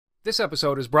This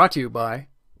episode is brought to you by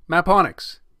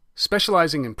Maponics,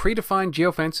 specializing in predefined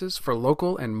geofences for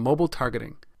local and mobile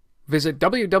targeting. Visit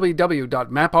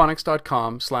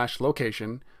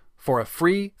www.maponics.com/location for a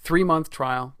free 3-month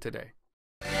trial today.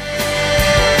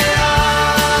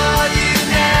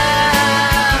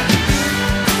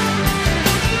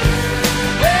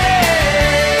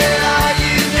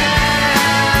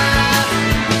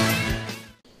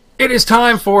 It is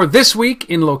time for This Week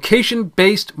in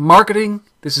Location-Based Marketing.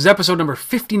 This is episode number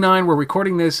 59. We're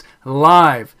recording this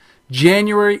live,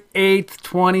 January 8th,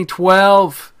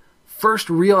 2012. First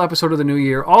real episode of the new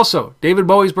year. Also, David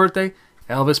Bowie's birthday,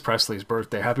 Elvis Presley's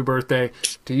birthday. Happy birthday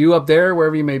to you up there,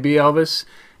 wherever you may be, Elvis.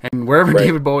 And wherever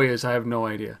David Bowie is, I have no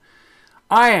idea.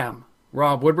 I am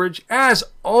Rob Woodbridge, as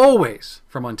always,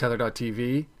 from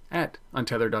Untether.tv, at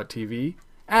Untether.tv,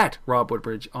 at Rob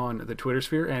Woodbridge on the Twitter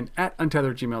sphere, and at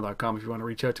untethered@gmail.com if you want to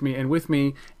reach out to me. And with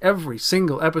me every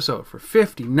single episode for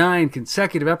 59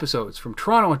 consecutive episodes from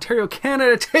Toronto, Ontario,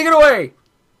 Canada. Take it away!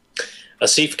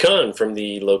 Asif Khan from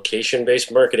the Location-Based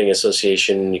Marketing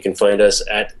Association. You can find us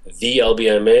at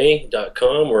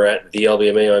thelbma.com. We're at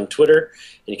thelbma on Twitter.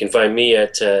 And you can find me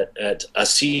at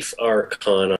Asif R.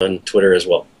 Khan on Twitter as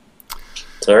well.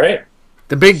 All right.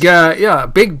 The big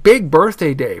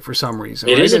birthday day for some reason.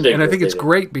 It right? is a big and I think it's birthday day.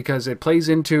 Great because it plays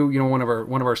into one of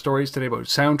our stories today about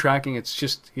soundtracking. It's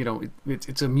just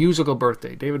it's a musical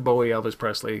birthday. David Bowie, Elvis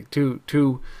Presley,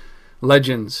 two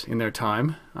legends in their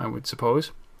time, I would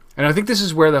suppose. And I think this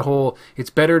is where the whole "it's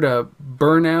better to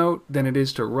burn out than it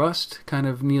is to rust" kind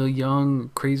of Neil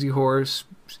Young, Crazy Horse,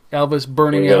 Elvis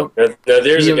burning out. Now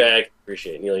there's a guy I can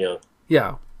appreciate, Neil Young.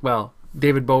 Yeah, well,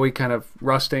 David Bowie kind of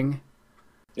rusting.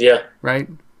 Yeah. Right?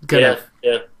 Yeah.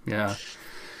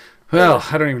 Well,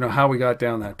 I don't even know how we got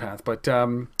down that path, but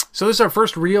so this is our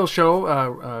first real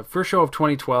show, first show of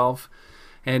 2012,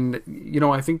 and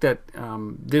I think that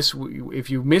if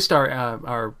you missed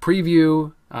our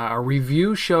preview, our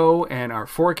review show, and our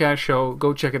forecast show,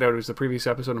 go check it out. It was the previous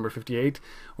episode, number 58,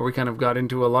 where we kind of got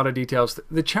into a lot of details.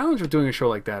 The challenge with doing a show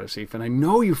like that, Asif, and I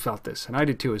know you felt this, and I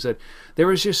did too, is that there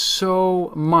was just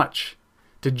so much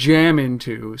to jam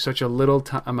into such a little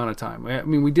amount of time. I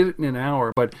mean, we did it in an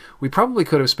hour, but we probably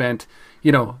could have spent,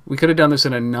 we could have done this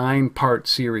in a 9-part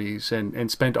series and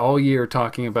spent all year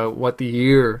talking about what the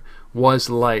year was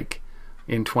like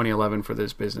in 2011 for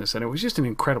this business. And it was just an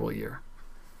incredible year.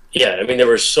 Yeah, I mean, there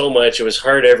was so much. It was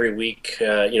hard every week,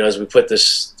 as we put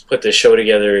this show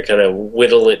together, kind of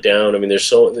whittle it down. I mean, there's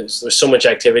so much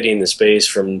activity in the space,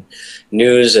 from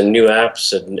news and new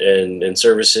apps and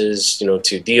services,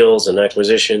 to deals and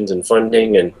acquisitions and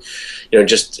funding, and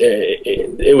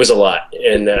it was a lot.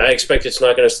 And I expect it's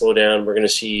not going to slow down. We're going to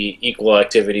see equal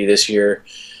activity this year,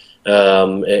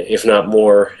 if not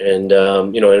more. And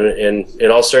and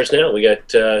it all starts now. We got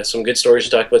some good stories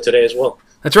to talk about today as well.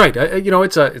 That's right.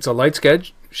 It's a light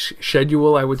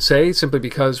schedule, I would say, simply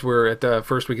because we're at the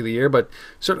first week of the year. But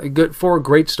certainly good, 4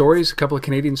 great stories, a couple of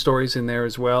Canadian stories in there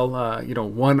as well.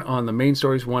 One on the main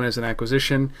stories, one as an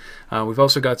acquisition. We've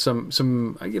also got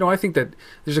some. I think that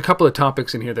there's a couple of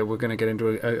topics in here that we're going to get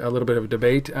into a little bit of a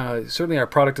debate. Certainly, our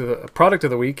product of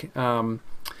the week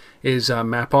is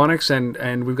Maponics,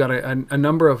 and we've got a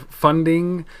number of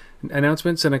funding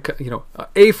announcements and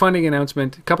a funding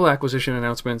announcement, a couple of acquisition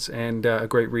announcements, and a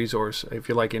great resource if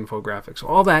you like infographics. So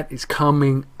all that is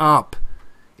coming up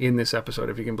in this episode,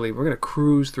 if you can believe. We're going to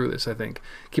cruise through this, I think.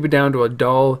 Keep it down to a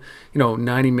dull,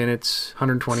 90 minutes,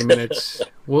 120 minutes.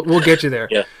 We'll get you there.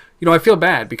 Yeah. I feel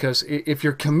bad because if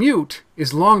your commute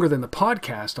is longer than the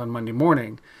podcast on Monday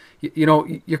morning,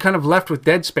 you're kind of left with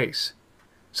dead space.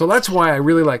 So that's why I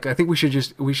think we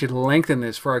should lengthen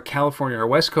this for our California, our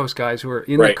West Coast guys who are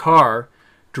in the car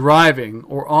driving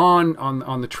or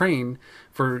on the train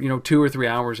for 2 or 3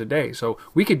 hours a day. So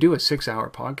we could do a 6-hour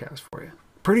podcast for you.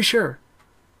 Pretty sure.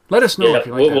 Let us know if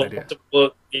you like that idea.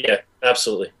 Yeah,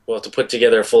 absolutely. We'll have to put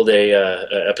together a full day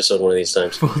episode one of these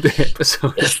times. Full day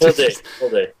episode. Full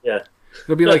day. Yeah.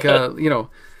 It'll be like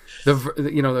the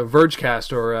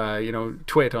Vergecast or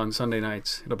Twit on Sunday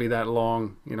nights. It'll be that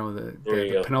long,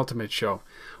 the penultimate show.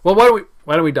 Well, why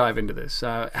don't we dive into this?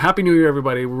 Happy New Year,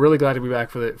 everybody! We're really glad to be back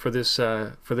for this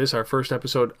our first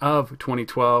episode of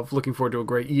 2012. Looking forward to a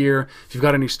great year. If you've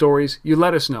got any stories, you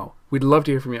let us know. We'd love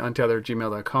to hear from you.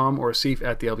 Untether@gmail.com or Asif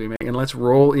at the LBMA. And let's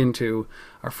roll into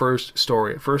our first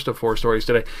story, first of 4 stories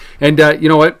today. And you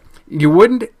know what? You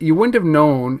wouldn't have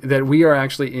known that we are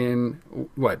actually in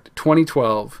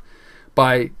 2012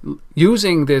 by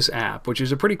using this app, which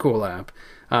is a pretty cool app,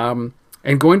 and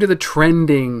going to the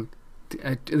trending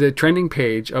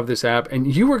page of this app,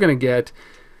 and you are going to get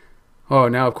Oh,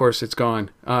 now of course it's gone.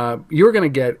 You're gonna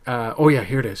get. Oh yeah,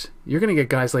 here it is. You're gonna get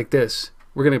guys like this.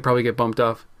 We're gonna probably get bumped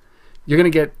off. You're gonna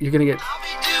get.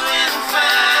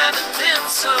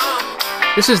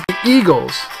 This is the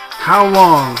Eagles. How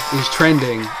long is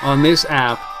trending on this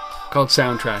app called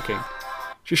Soundtracking?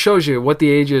 Just shows you what the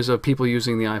age is of people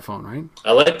using the iPhone, right?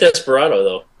 I like Desperado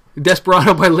though.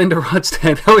 Desperado by Linda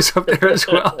Ronstadt. That was up there as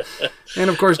well. And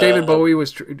of course, David Bowie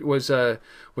was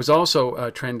also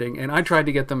trending. And I tried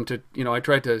to get them to,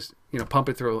 pump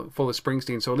it through full of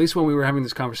Springsteen. So at least when we were having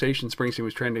this conversation, Springsteen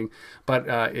was trending. But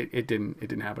it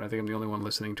didn't happen. I think I'm the only one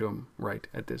listening to him right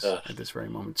at this very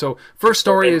moment. So first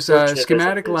story is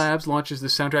Schematic Labs launches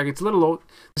this soundtrack. It's a little old.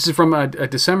 This is from a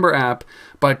December app,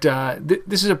 but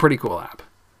this is a pretty cool app.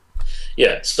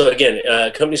 Yeah, so again,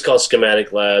 company's called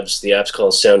Schematic Labs. The app's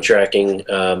called Soundtracking.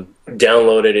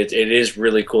 Download it. It is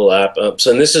really cool app.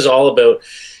 And this is all about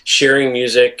sharing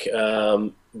music,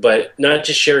 but not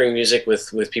just sharing music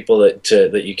with people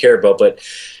that you care about, but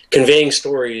conveying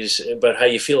stories about how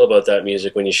you feel about that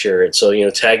music when you share it. So,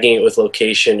 tagging it with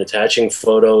location, attaching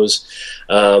photos,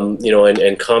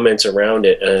 and comments around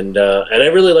it. And I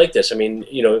really like this. I mean,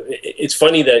 it's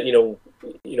funny that,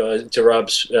 to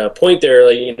Rob's point there,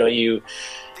 like, you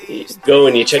go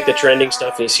and you check the trending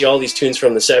stuff and you see all these tunes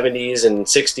from the 70s and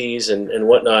 60s and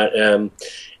whatnot. And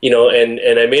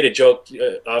I made a joke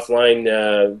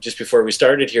offline just before we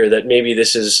started here that maybe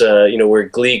this is, where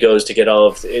Glee goes to get all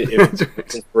of its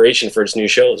inspiration for its new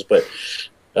shows. But,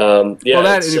 yeah. Well,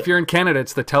 and if you're in Canada,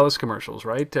 it's the TELUS commercials,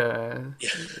 right?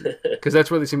 Because that's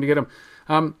where they seem to get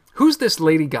them. Who's this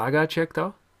Lady Gaga chick,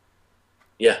 though?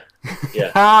 Yeah.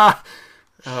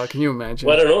 Can you imagine?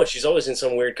 Well, I don't know. She's always in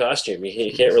some weird costume.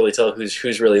 You can't really tell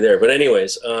who's really there. But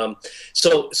anyways, so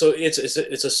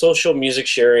it's a social music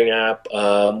sharing app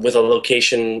with a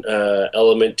location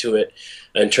element to it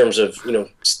in terms of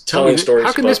telling stories.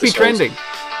 How can this be trending?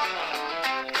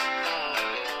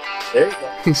 There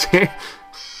you go.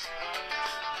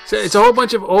 So it's a whole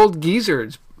bunch of old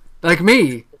geezers like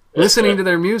me listening to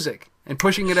their music and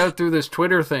pushing it out through this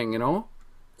Twitter thing,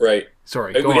 Right.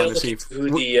 Sorry, go on, Steve. Who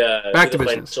the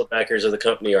financial backers of the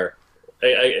company are.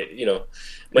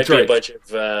 Might be a bunch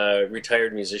of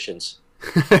retired musicians.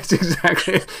 That's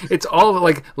exactly. It's all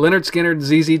like Leonard Skinner,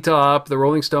 ZZ Top, the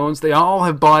Rolling Stones. They all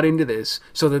have bought into this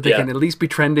so that they can at least be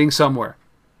trending somewhere.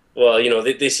 Well,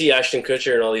 they see Ashton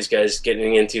Kutcher and all these guys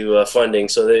getting into funding,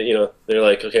 so they're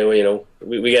like, okay, well,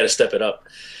 we got to step it up.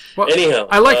 Well, anyhow,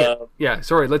 I like it. Yeah,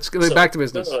 sorry. Let's get back to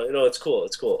business. No, it's cool.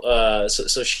 It's cool.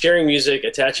 So sharing music,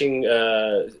 attaching,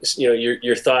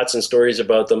 your thoughts and stories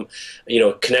about them,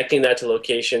 connecting that to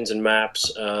locations and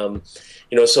maps.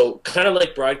 So kind of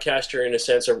like Broadcaster in a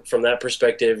sense, or from that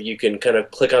perspective, you can kind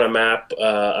of click on a map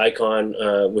icon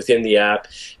within the app,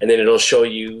 and then it'll show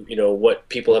you, what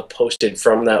people have posted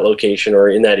from that location or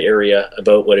in that area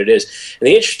about what it is. And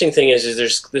the interesting thing is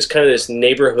there's this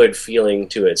neighborhood feeling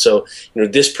to it. So,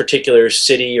 this particular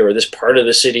city or this part of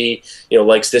the city,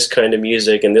 likes this kind of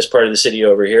music, and this part of the city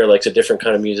over here likes a different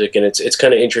kind of music, and it's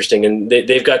kind of interesting. And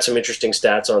they've got some interesting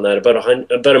stats on that. About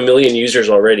 1 million users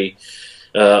already.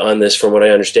 On this, from what I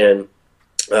understand.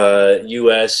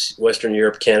 U.S., Western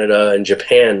Europe, Canada, and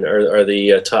Japan are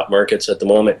the top markets at the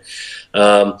moment.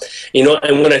 And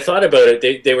when I thought about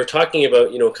it, they were talking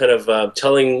about, kind of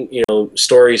telling,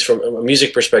 stories from a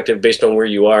music perspective based on where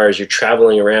you are as you're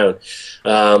traveling around.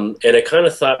 And I kind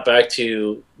of thought back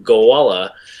to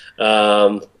Gowalla,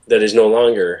 that is no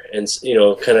longer, and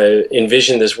kind of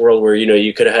envision this world where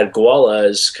you could have had Gowalla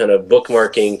as kind of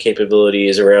bookmarking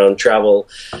capabilities around travel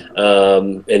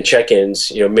and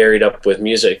check-ins, married up with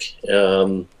music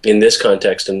in this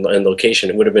context and location.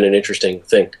 It would have been an interesting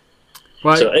thing.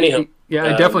 Well, so anyhow,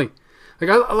 I definitely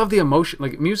I love the emotion.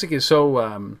 Like, music is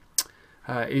so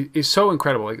is so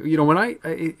incredible. Like, when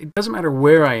it doesn't matter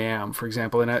where I am, for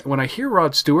example, and when I hear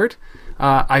Rod Stewart,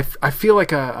 I feel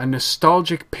like a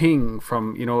nostalgic ping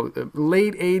from the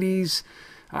late '80s.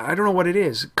 I don't know what it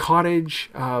is, cottage,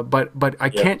 but I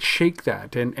can't shake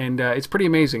that, and it's pretty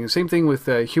amazing. The same thing with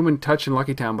Human Touch and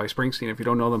Lucky Town by Springsteen. If you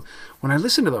don't know them, when I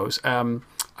listen to those,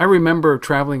 I remember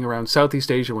traveling around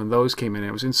Southeast Asia when those came in.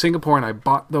 I was in Singapore and I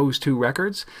bought those two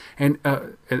records, and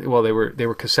they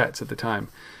were cassettes at the time.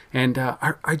 And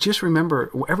I just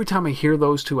remember every time I hear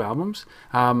those two albums,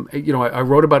 I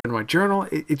wrote about it in my journal.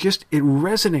 It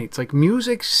resonates. Like,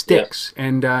 music sticks,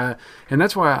 and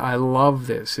that's why I love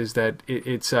this. Is that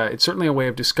it's certainly a way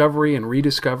of discovery and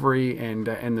rediscovery, and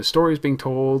the stories being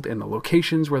told and the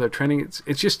locations where they're trending.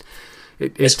 It's just.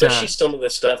 Especially some of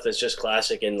the stuff that's just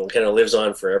classic and kind of lives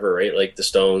on forever, right? Like the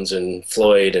Stones and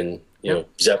Floyd and you know,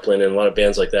 Zeppelin and a lot of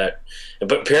bands like that.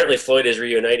 But apparently Floyd is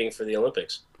reuniting for the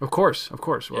Olympics. Of course.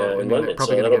 Well, In London,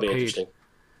 probably so going to that'll get be paid. interesting.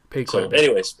 Paid quite So, a bit.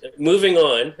 anyways, moving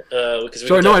on. Because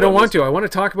Sorry, no, I don't want to. I want to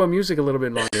talk about music a little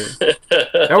bit longer.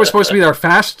 That was supposed to be our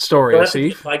fast story, We'll have to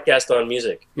do see? a podcast on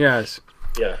music. Yes.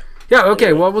 Yeah. Yeah.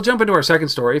 Okay. Well, we'll jump into our second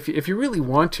story if you really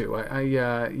want to.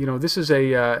 You know, this is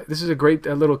a great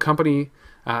little company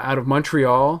out of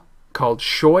Montreal called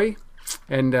Shoei,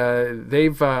 and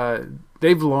they've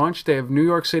launched. They have New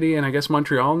York City and I guess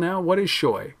Montreal now. What is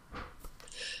Shoei?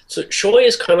 So Shoei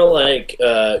is kind of like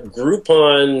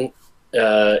Groupon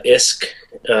ISK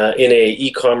in a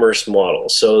e-commerce model.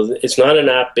 So it's not an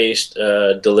app-based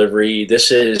delivery.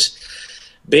 This is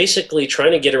basically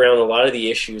trying to get around a lot of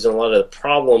the issues and a lot of the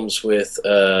problems with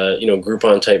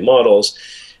Groupon type models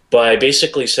by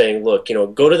basically saying, look,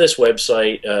 go to this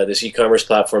website, this e-commerce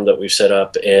platform that we've set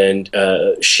up, and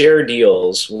share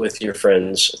deals with your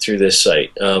friends through this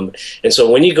site. And so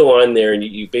when you go on there and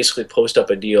you basically post up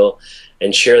a deal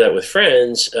and share that with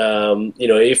friends,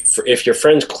 if your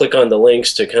friends click on the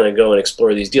links to kind of go and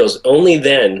explore these deals, only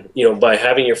then, by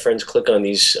having your friends click on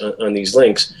these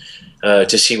links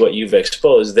to see what you've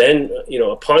exposed, then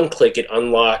upon click it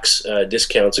unlocks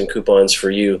discounts and coupons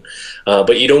for you,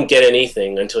 but you don't get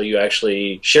anything until you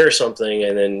actually share something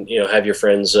and then have your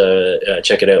friends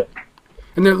check it out.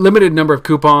 And there are limited number of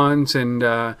coupons and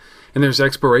there's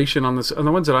expiration on this. On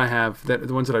the ones that I have,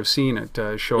 the ones that I've seen at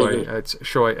Shoei, it's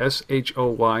Shoei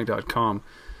SHOY.com.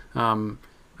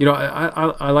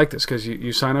 I like this because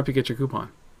you sign up, you get your coupon,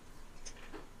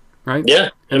 right? Yeah,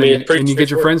 and it's pretty. And you get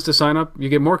your friends to sign up, you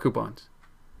get more coupons.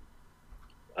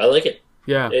 I like it.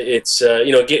 Yeah, it's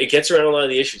it gets around a lot of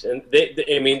the issues, and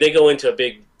they go into a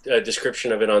big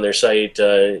description of it on their site,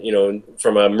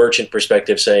 from a merchant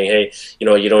perspective, saying, hey,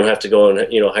 you don't have to go and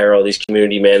hire all these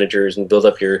community managers and build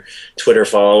up your Twitter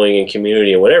following and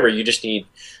community and whatever. You just need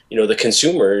the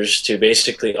consumers to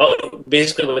basically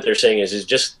what they're saying is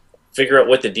just figure out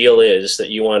what the deal is that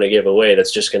you want to give away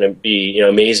that's just going to be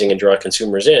amazing and draw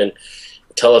consumers in.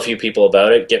 Tell a few people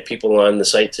about it, get people on the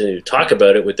site to talk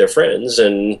about it with their friends,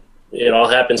 and it all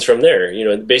happens from there.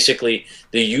 Basically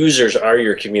the users are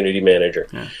your community manager,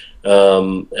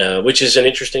 which is an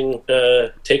interesting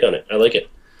take on it. I like it.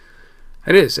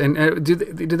 It is. And do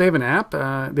they have an app?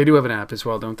 They do have an app as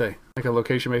well, don't they? Like a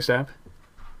location-based app?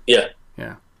 Yeah.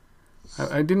 Yeah.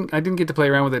 I didn't get to play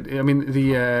around with it. I mean,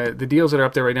 the deals that are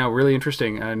up there right now are really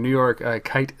interesting. New York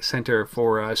Kite Center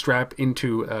for strap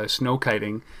into snow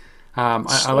kiting.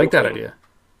 I like that idea.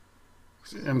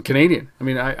 I'm Canadian. I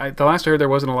mean, the last I heard there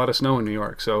wasn't a lot of snow in New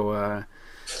York, so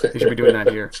they should be doing that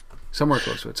here, somewhere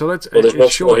close to it. So that's there's no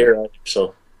snow here either,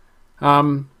 so.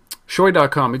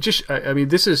 Shoei.com. It just, I mean,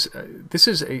 this is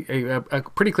a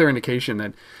pretty clear indication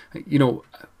that,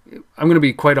 I'm going to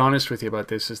be quite honest with you about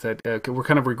this, is that we're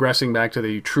kind of regressing back to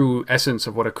the true essence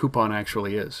of what a coupon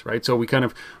actually is, right? So we kind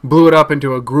of blew it up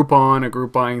into a group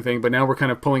buying thing, but now we're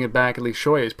kind of pulling it back. At least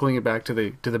Shoei is pulling it back to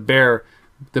the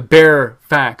bare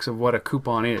facts of what a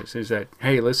coupon is that,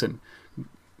 hey, listen,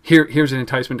 here's an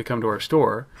enticement to come to our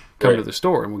store, to the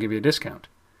store, and we'll give you a discount.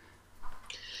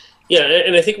 Yeah,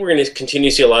 and I think we're going to continue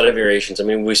to see a lot of variations. I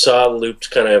mean, we saw Looped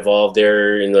kind of evolve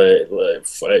there in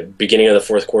the beginning of the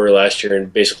fourth quarter last year,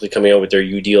 and basically coming out with their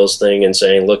U-Deals thing and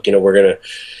saying, look, we're going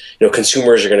to,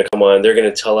 consumers are going to come on, they're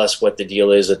going to tell us what the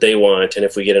deal is that they want, and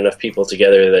if we get enough people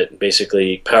together that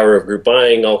basically power of group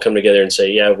buying all come together and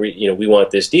say, yeah, we want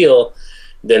this deal,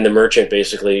 then the merchant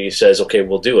basically says, okay,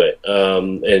 we'll do it.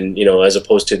 And as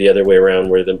opposed to the other way around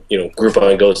where the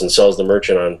Groupon goes and sells the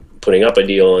merchant on putting up a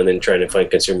deal and then trying to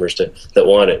find consumers that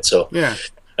want it. So yeah,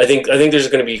 I think there's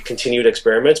going to be continued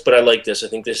experiments, but I like this. I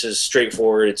think this is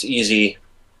straightforward. It's easy,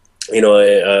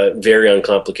 very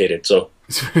uncomplicated. So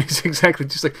it's exactly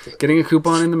just like getting a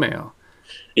coupon in the mail.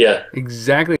 Yeah,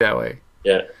 exactly that way.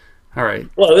 Yeah. All right.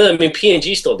 Well, I mean,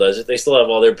 P&G still does it. They still have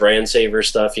all their brand saver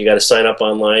stuff. You got to sign up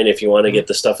online if you want to get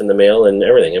the stuff in the mail and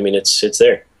everything. I mean, it's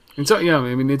there. And so, yeah,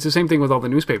 I mean, it's the same thing with all the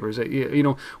newspapers.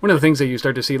 One of the things that you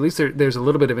start to see, at least there's a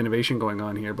little bit of innovation going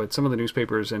on here, but some of the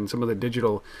newspapers and some of the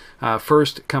digital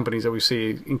first companies that we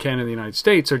see in Canada and the United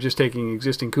States are just taking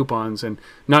existing coupons and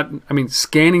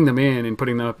scanning them in and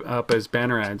putting them up as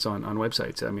banner ads on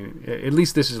websites. I mean, at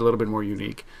least this is a little bit more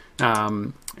unique.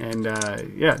 Shoei,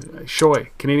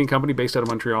 Canadian company based out of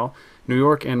Montreal. New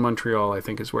York and Montreal, I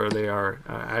think, is where they are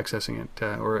accessing it,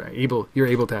 you're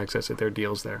able to access it, their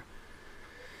deals there.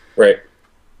 Right.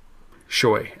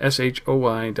 Shoei,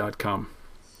 SHOI.com.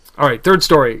 All right, third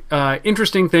story.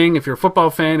 Interesting thing, if you're a football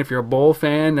fan, if you're a bowl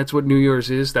fan, that's what New Year's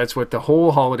is. That's what the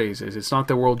whole holidays is. It's not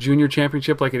the World Junior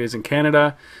Championship like it is in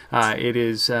Canada. It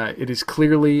is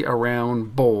clearly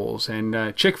around bowls.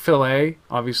 And Chick-fil-A,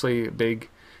 obviously a big,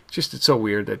 just it's so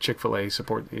weird that Chick-fil-A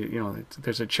support,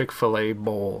 there's a Chick-fil-A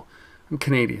bowl. I'm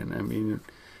Canadian. I mean,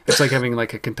 it's like having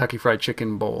like a Kentucky Fried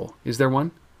Chicken bowl. Is there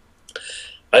one?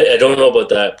 I don't know about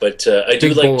that, but I do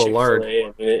Big like bowl of Chick-fil-A. lard. I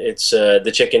mean, it's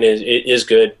the chicken is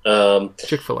good.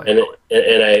 Chick-fil-A.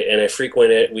 And I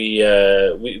frequent it. We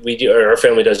do, our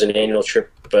family does an annual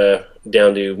trip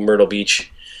down to Myrtle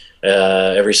Beach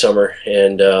every summer,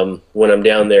 and when I'm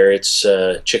down there, it's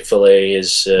Chick-fil-A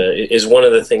is one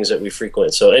of the things that we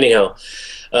frequent. So anyhow.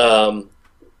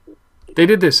 They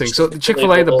did this thing. So the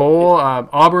Chick-fil-A, the bowl,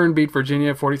 Auburn beat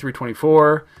Virginia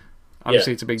 43-24.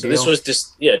 Obviously, it's a big deal. This was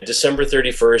December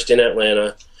 31st in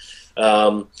Atlanta.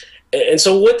 And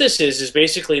so what this is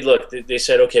basically, look, they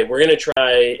said, okay, we're going to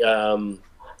try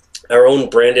our own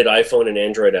branded iPhone and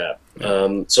Android app.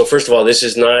 So first of all, this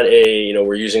is not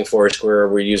we're using Foursquare,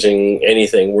 we're using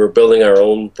anything. We're building our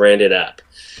own branded app.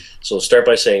 So start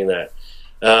by saying that.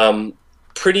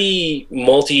 Pretty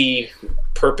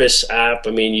multi-purpose app.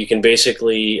 I mean, you can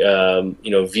basically,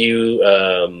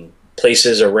 view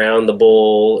places around the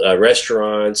bowl,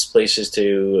 restaurants, places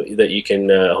that you can,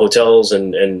 hotels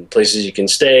and places you can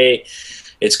stay.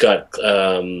 It's got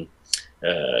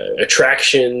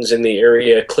attractions in the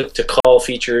area, click-to-call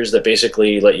features that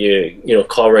basically let you,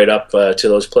 call right up to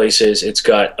those places. It's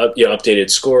got updated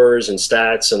scores and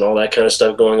stats and all that kind of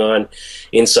stuff going on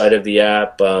inside of the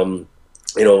app.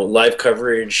 Live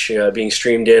coverage being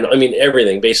streamed in. I mean,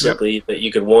 everything basically that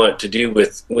you could want to do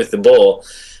with the bowl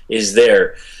is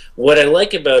there. What I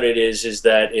like about it is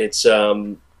that it's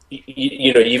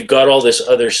you've got all this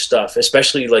other stuff,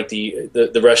 especially like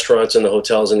the restaurants and the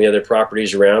hotels and the other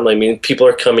properties around. I mean, people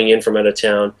are coming in from out of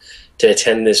town to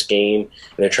attend this game,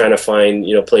 and they're trying to find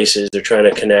places. They're trying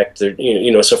to connect.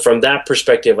 So from that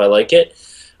perspective, I like it.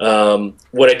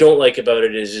 What I don't like about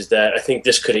it is that I think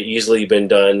this could have easily been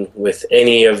done with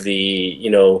any of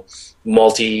the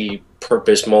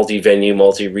multi-purpose, multi-venue,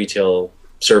 multi-retail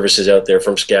services out there,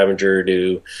 from Scavenger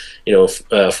to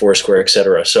Foursquare,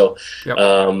 etc. So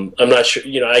I'm not sure.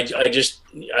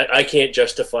 I can't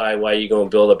justify why you go and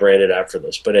build a branded app for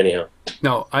this. But anyhow,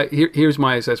 no. Here's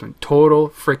my assessment: total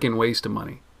freaking waste of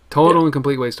money. Total and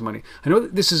complete waste of money. I know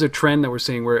that this is a trend that we're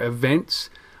seeing where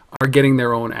events are getting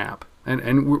their own app,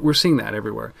 and we're seeing that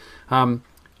everywhere.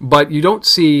 But you don't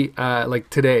see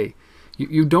like today.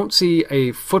 You don't see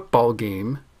a football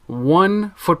game,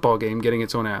 one football game, getting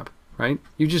its own app. Right?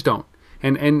 You just don't.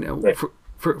 And right.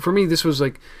 For me, this was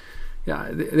like,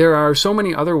 there are so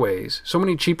many other ways, so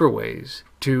many cheaper ways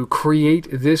to create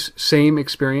this same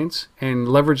experience and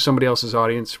leverage somebody else's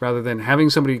audience rather than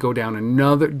having somebody go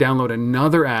download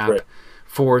another app right.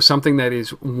 for something that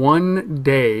is one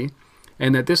day,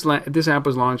 and that this app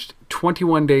was launched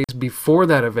 21 days before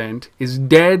that event, is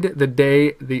dead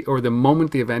the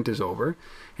moment the event is over.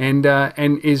 And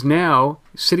is now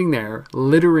sitting there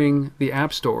littering the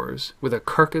app stores with a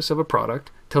carcass of a product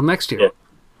till next year. Yeah.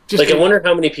 I wonder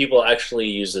how many people actually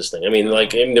use this thing. I mean,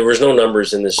 there was no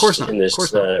numbers in this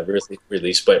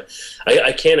release, but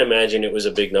I can't imagine it was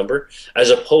a big number,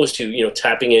 as opposed to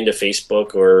tapping into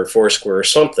Facebook or Foursquare or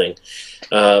something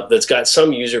that's got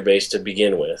some user base to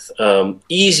begin with.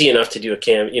 Easy enough to do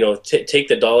take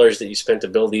the dollars that you spent to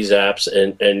build these apps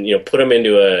and put them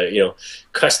into a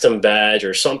custom badge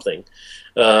or something.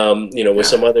 With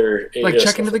some other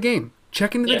check into the game.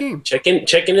 Check into the game. Check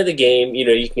into the game.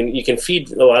 You can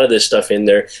feed a lot of this stuff in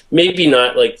there. Maybe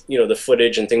not the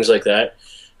footage and things like that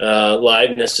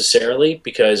live necessarily,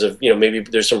 because of maybe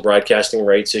there's some broadcasting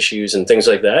rights issues and things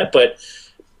like that. But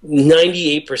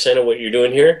 98% of what you're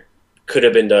doing here could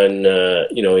have been done,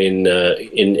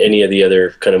 in any of the other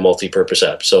kind of multi-purpose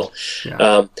apps. So,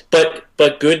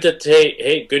 but good that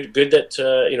good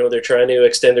that they're trying to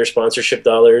extend their sponsorship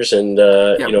dollars and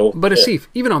But Asif,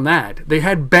 even on that, they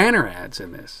had banner ads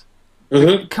in this.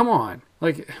 Mm-hmm. Like, come on,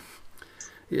 they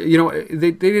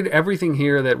did everything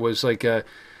here that was like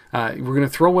we're going to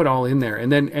throw it all in there,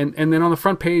 and then on the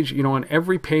front page, on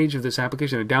every page of this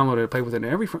application, I downloaded it, played with it,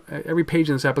 and every page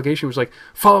in this application was like,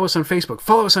 follow us on Facebook,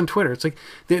 follow us on Twitter. It's like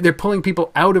they're pulling people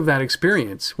out of that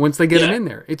experience once they get them in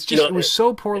there. It's just it was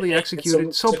so poorly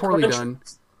executed, so poorly done.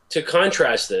 To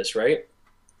contrast this, right?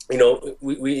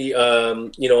 We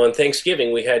on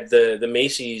Thanksgiving we had the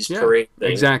Macy's parade thing.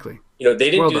 Exactly.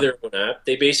 They didn't do their own app.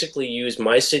 They basically used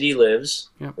My City Lives,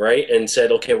 right, and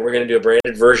said, okay, we're going to do a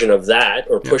branded version of that,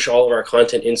 or push all of our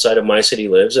content inside of My City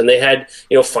Lives. And they had,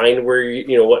 find where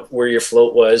where your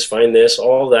float was, find this,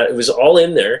 all that. It was all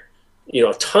in there.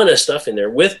 a ton of stuff in there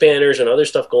with banners and other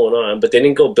stuff going on, but they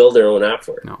didn't go build their own app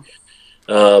for it.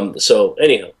 No. So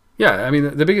anyhow. Yeah, I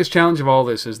mean, the biggest challenge of all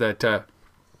this is that,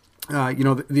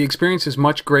 the experience is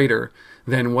much greater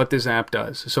than what this app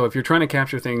does. So if you're trying to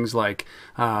capture things like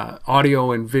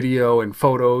audio and video and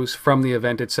photos from the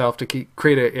event itself to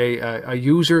create a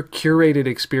user-curated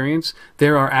experience,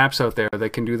 there are apps out there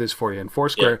that can do this for you. And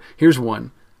Foursquare, here's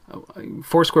one.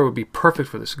 Foursquare would be perfect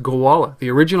for this. Gowalla, the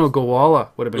original Gowalla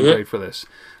would have been great for this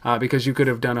because you could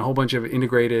have done a whole bunch of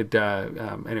integrated.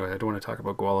 Anyway, I don't want to talk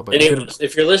about Gowalla, but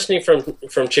if you're listening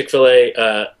from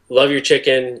Chick-fil-A, love your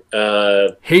chicken.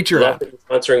 Hate your app.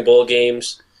 Sponsoring bowl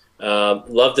games.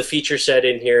 Love the feature set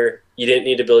in here. You didn't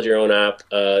need to build your own app.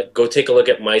 Go take a look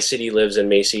at My City Lives and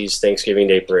Macy's Thanksgiving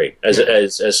Day Parade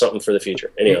as something for the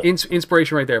future. Anyhow.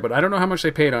 Inspiration right there, but I don't know how much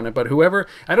they paid on it. But whoever,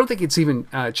 I don't think it's even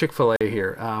Chick-fil-A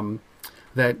here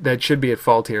that should be at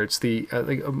fault here. It's the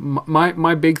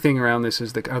my big thing around this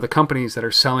is are the companies that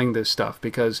are selling this stuff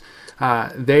because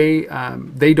they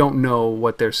don't know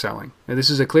what they're selling. And this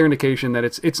is a clear indication that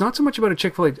it's not so much about a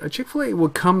Chick-fil-A. A Chick-fil-A will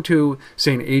come to,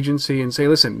 say, an agency and say,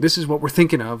 listen, this is what we're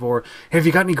thinking of, or hey, have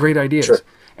you got any great ideas? Sure.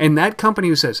 And that company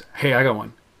who says, hey, I got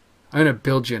one, I'm going to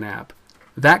build you an app.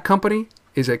 That company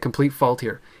is at complete fault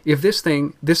here. If this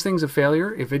thing's a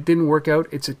failure, if it didn't work out,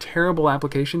 it's a terrible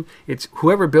application. It's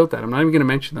whoever built that. I'm not even going to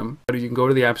mention them, but you can go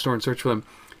to the App Store and search for them.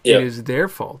 It is their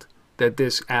fault that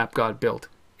this app got built.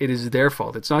 It is their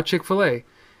fault. It's not Chick-fil-A.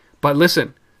 But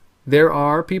listen, there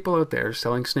are people out there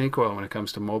selling snake oil when it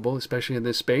comes to mobile, especially in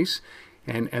this space,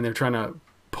 and they're trying to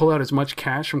pull out as much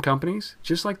cash from companies,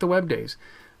 just like the web days.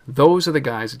 Those are the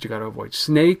guys that you got to avoid.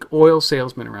 Snake oil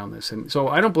salesmen around this. And so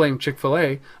I don't blame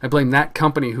Chick-fil-A. I blame that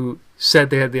company who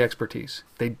said they had the expertise.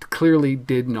 They clearly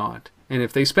did not. And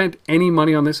if they spent any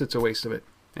money on this, it's a waste of it.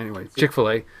 Anyway,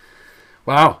 Chick-fil-A.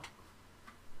 Wow.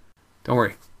 Don't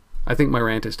worry. I think my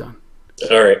rant is done.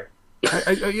 All right.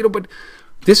 But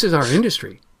this is our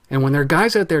industry. And when there are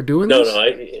guys out there doing this...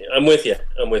 I'm with you.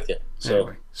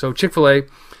 So Chick-fil-A,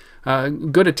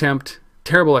 good attempt,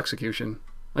 terrible execution.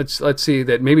 Let's see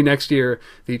that maybe next year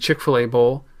the Chick-fil-A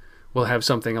Bowl will have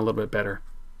something a little bit better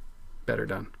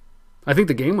done. I think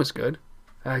the game was good.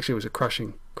 Actually, it was a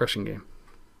crushing game.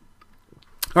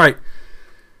 All right,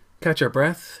 catch our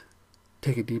breath,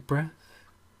 take a deep breath.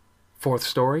 Fourth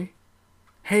story.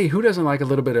 Hey, who doesn't like a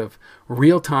little bit of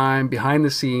real-time,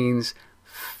 behind-the-scenes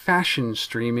fashion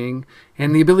streaming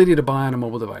and the ability to buy on a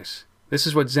mobile device? This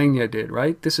is what Zegna did,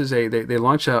 right? This is they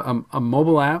launched a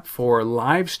mobile app for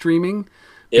live streaming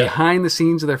behind the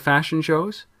scenes of their fashion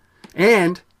shows,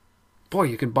 and boy,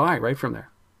 you can buy right from there.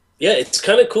 Yeah, it's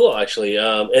kind of cool actually,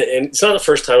 and it's not the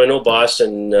first time. I know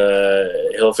Boston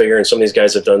Hilfiger and some of these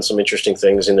guys have done some interesting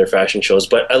things in their fashion shows,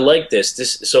 but I like this.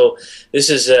 This is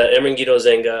Ermenegildo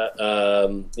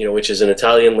Zegna, which is an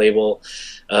Italian label.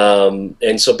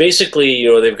 And so basically,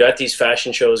 they've got these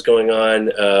fashion shows going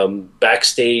on,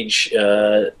 backstage,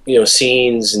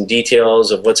 scenes and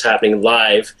details of what's happening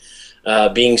live,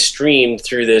 being streamed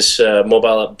through this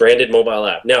branded mobile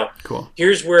app. Now, cool.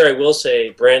 Here's where I will say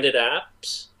branded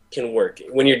apps can work.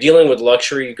 When you're dealing with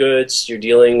luxury goods, you're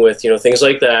dealing with, things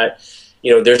like that,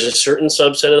 there's a certain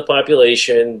subset of the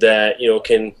population that,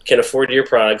 can afford your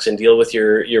products and deal with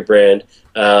your brand.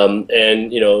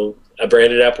 A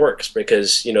branded app works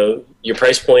because your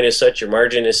price point is such, your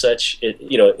margin is such.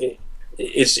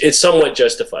 It's somewhat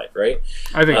justified, right?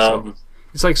 I think so.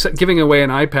 It's like giving away an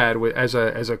iPad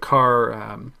as a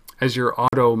car as your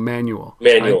auto manual.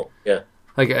 Right? Yeah.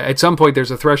 Like at some point, there's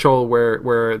a threshold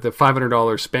where the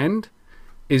 $500 spend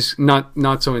is not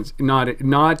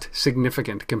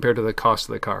significant compared to the cost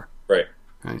of the car. Right.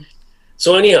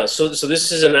 So anyhow, so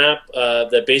this is an app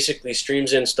that basically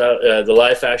streams in the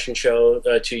live fashion show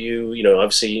to you.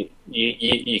 Obviously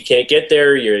you can't get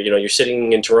there. You're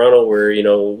sitting in Toronto where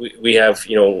we have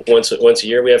once a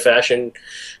year we have fashion,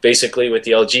 basically with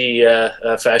the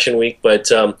LG Fashion Week.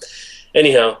 But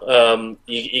anyhow,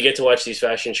 you get to watch these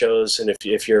fashion shows, and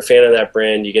if you're a fan of that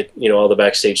brand, you get all the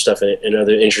backstage stuff and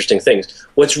other interesting things.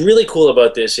 What's really cool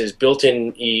about this is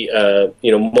built-in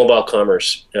mobile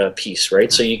commerce piece,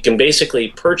 right? So you can basically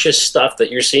purchase stuff that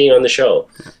you're seeing on the show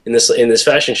in this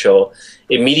fashion show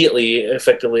immediately,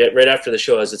 effectively right after the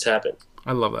show as it's happened.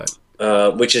 I love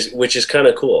that, which is kind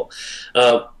of cool.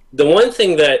 The one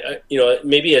thing that,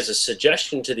 maybe as a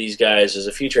suggestion to these guys as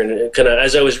a future, and kind of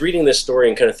as I was reading this story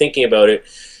and kind of thinking about it,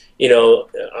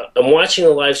 I'm watching a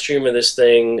live stream of this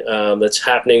thing that's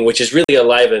happening, which is really a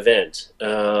live event,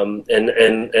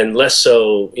 and less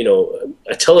so,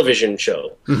 a television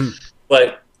show. Mm-hmm.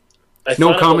 But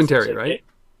no commentary, right?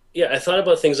 I thought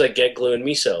about things like Get Glue and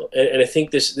Miso, and I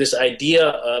think this idea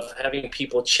of having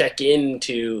people check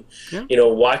into, Yeah.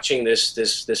 watching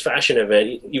this fashion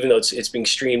event, even though it's being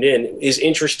streamed in, is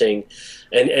interesting,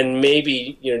 and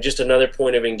maybe just another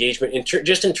point of engagement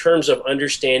just in terms of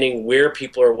understanding where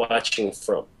people are watching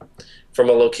from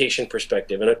a location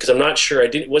perspective, and because I'm not sure,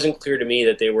 it wasn't clear to me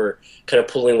that they were kind of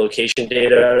pulling location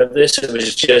data out of this. It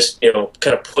was just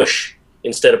kind of push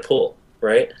instead of pull,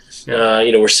 right? Yeah.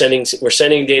 We're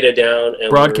sending data down,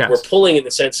 and we're pulling in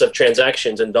the sense of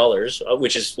transactions and dollars,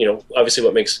 which is obviously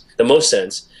what makes the most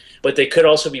sense. But they could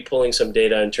also be pulling some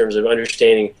data in terms of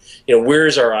understanding,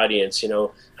 where's our audience?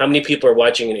 How many people are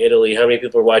watching in Italy? How many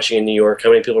people are watching in New York? How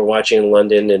many people are watching in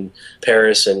London and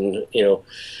Paris and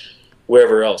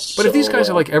wherever else? But if these guys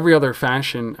are like every other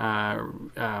fashion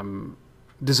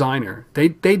designer, they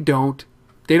don't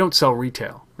sell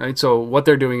retail, right? So what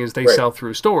they're doing is they Right. sell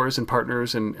through stores and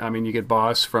partners, and I mean you get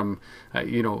Boss from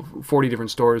 40 different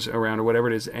stores around or whatever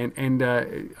it is, and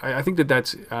I think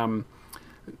that's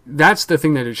the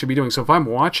thing that it should be doing. So if I'm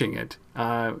watching it,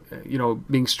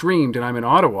 being streamed, and I'm in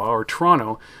Ottawa or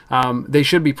Toronto, they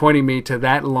should be pointing me to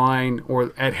that line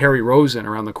or at Harry Rosen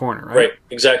around the corner, right? Right,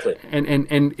 exactly.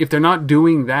 And if they're not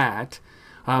doing that,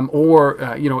 or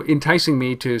enticing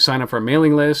me to sign up for a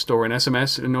mailing list or an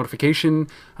SMS notification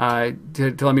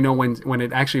to let me know when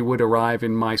it actually would arrive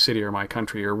in my city or my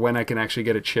country, or when I can actually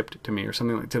get it shipped to me, or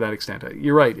something to that extent.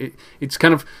 You're right. It's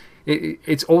kind of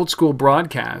it's old school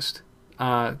broadcast.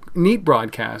 Neat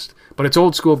broadcast, but it's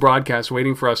old school broadcast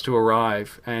waiting for us to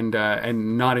arrive and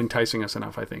not enticing us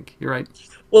enough. I think you're right.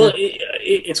 Well,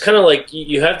 it's kind of like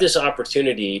you have this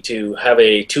opportunity to have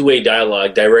a two-way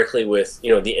dialogue directly with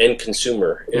the end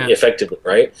consumer, effectively,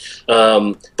 right?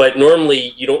 But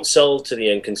normally you don't sell to the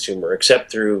end consumer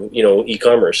except through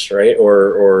e-commerce, right?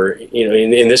 Or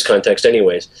in this context,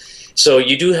 anyways. So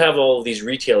you do have all of these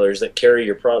retailers that carry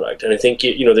your product, and I think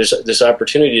there's this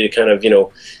opportunity to kind of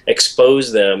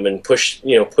expose them and push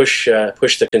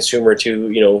the consumer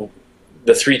to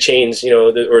the three chains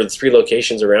or the three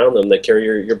locations around them that carry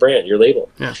your brand, your label.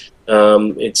 Yeah.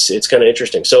 It's kind of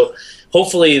interesting. So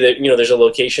hopefully that there's a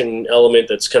location element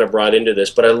that's kind of brought into this.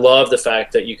 But I love the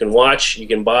fact that you can watch, you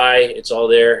can buy, it's all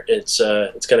there. It's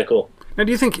kind of cool. Now,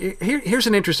 do you think here's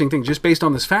an interesting thing just based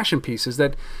on this fashion piece is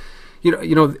that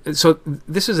so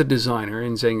this is a designer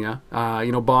in Zegna.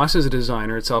 Boss is a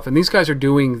designer itself, and these guys are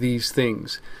doing these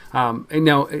things. And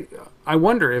now, I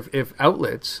wonder if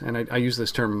outlets, and I use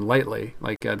this term lightly,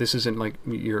 like this isn't like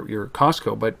your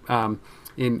Costco, but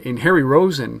in Harry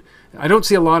Rosen, I don't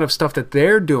see a lot of stuff that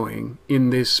they're doing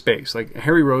in this space. Like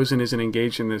Harry Rosen isn't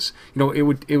engaged in this.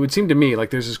 It would seem to me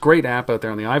like there's this great app out there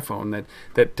on the iPhone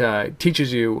that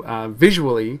teaches you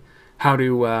visually how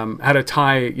to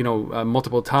tie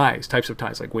multiple types of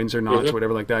ties, like Windsor knots or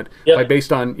whatever like that,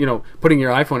 based on putting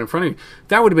your iPhone in front of you.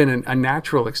 That would have been a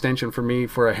natural extension for me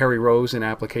for a Harry Rosen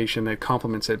application that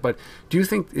complements it. But do you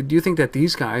think that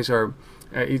these guys are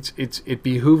it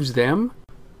behooves them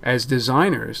as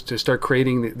designers to start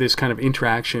creating this kind of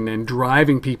interaction and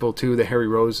driving people to the Harry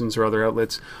Rosens or other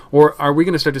outlets, or are we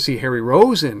going to start to see Harry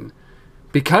Rosen,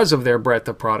 because of their breadth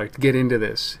of product, get into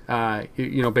this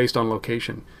based on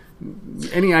location?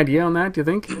 Any idea on that, do you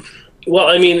think? Well,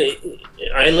 I mean,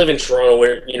 I live in Toronto,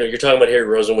 where you're talking about Harry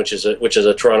Rosen, which is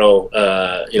a Toronto,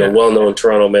 well-known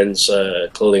Toronto men's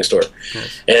clothing store,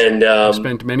 Yes. and I've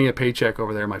spent many a paycheck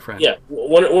over there, my friend. yeah,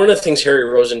 one of the things Harry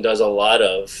Rosen does a lot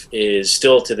of is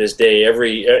still to this day,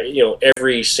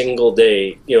 every single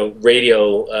day,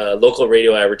 local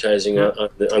radio advertising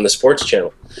on the sports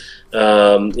channel.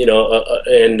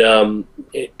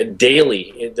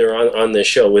 Daily they're on this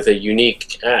show with a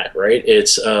unique ad, right?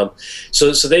 It's so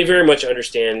they very much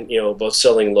understand about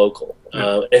selling local.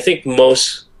 I think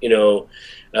most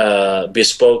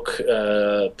bespoke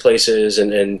places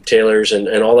and tailors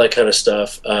and all that kind of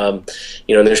stuff.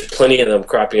 There's plenty of them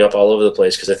cropping up all over the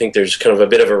place because I think there's kind of a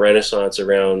bit of a renaissance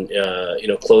around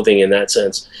clothing in that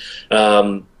sense.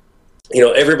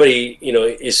 Everybody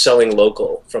is selling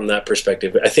local from that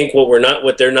perspective. I think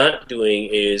what they're not doing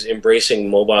is embracing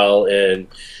mobile and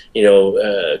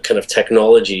kind of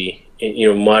technology,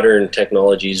 modern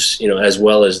technologies, as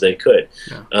well as they could.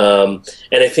 Yeah.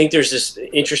 And I think there's this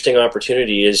interesting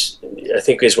opportunity is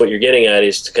what you're getting at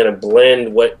is to kind of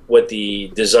blend what the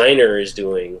designer is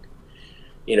doing,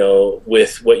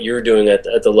 with what you're doing at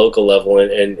the local level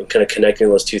and kind of connecting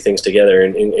those two things together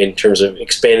in terms of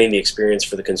expanding the experience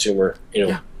for the consumer,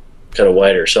 kind of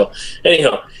wider. So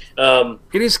anyhow,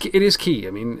 it is key.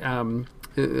 I mean,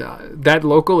 that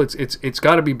local, it's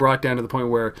got to be brought down to the point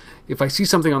where if I see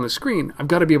something on the screen, I've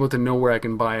got to be able to know where I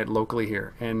can buy it locally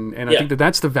here. And I think that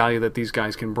that's the value that these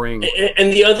guys can bring.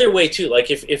 And the other way too, like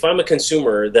if I'm a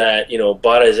consumer that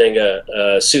bought a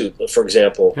Zynga suit, for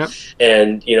example,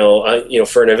 and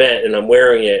for an event, and I'm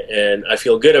wearing it and I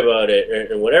feel good about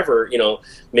it and whatever,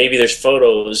 maybe there's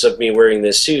photos of me wearing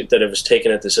this suit that I was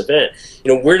taken at this event.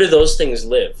 Where do those things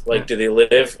live? Like, do they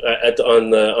live on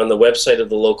the website of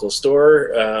the local store?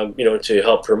 To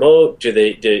help promote?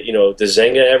 Does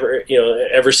Zynga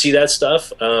ever see that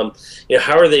stuff?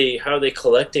 How are they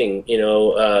collecting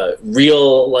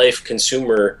real life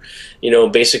consumer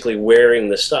basically wearing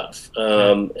the stuff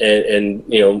and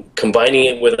combining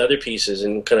it with other pieces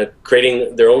and kind of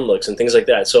creating their own looks and things like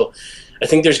that. So I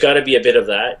think there's got to be a bit of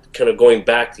that kind of going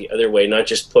back the other way, not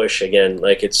just push again.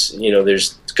 Like it's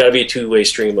there's got to be a two-way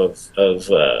stream of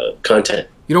content.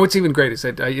 What's even great is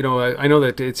that I know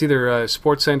that it's either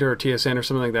Sports Center or TSN or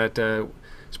something like that.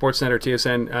 Sports Center,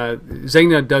 TSN.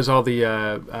 Zynga does all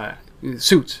the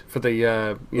suits for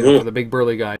the for the big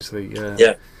burly guys.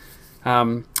 I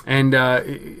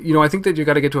think that you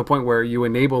got to get to a point where you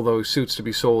enable those suits to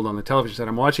be sold on the television set.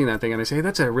 I'm watching that thing and I say, hey,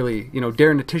 that's a really,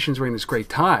 Darren Natitian's wearing this great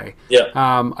tie. Yeah.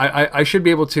 I should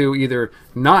be able to either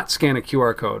not scan a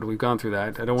QR code. We've gone through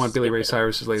that. I don't want Billy Ray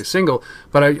Cyrus's latest single,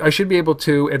 but I should be able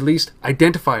to at least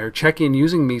identify or check in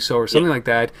using Miso or something like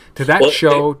that to that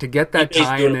show to get that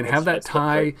tie and then have that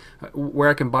tie where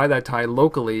I can buy that tie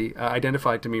locally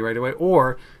identified to me right away,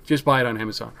 or just buy it on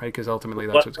Amazon, right? Because ultimately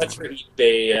that's what's going to happen.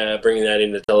 eBay bringing that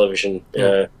into television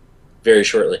very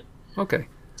shortly. Okay.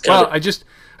 Well,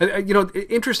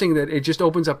 interesting that it just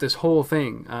opens up this whole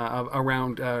thing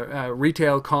around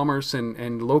retail commerce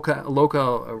and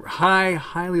local,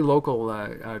 highly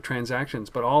local transactions,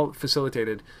 but all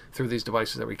facilitated through these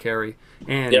devices that we carry,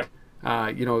 and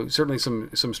certainly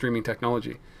some streaming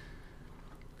technology.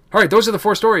 All right, those are the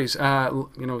 4 stories.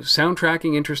 Sound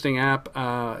tracking, interesting app.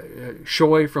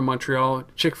 Shoei from Montreal,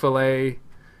 Chick-fil-A,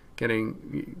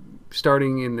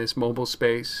 starting in this mobile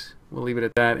space. We'll leave it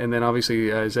at that. And then obviously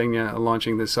Zynga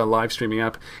launching this live streaming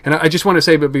app. And I just want to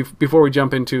say, but before we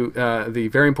jump into the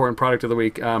very important product of the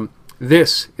week,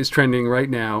 this is trending right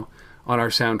now on our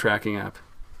sound tracking app.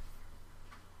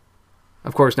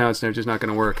 Of course, now it's just not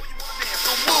going to work.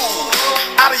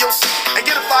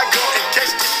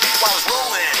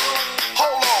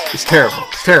 It's terrible.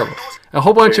 It's terrible. A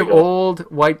whole bunch of old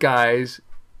white guys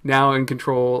now in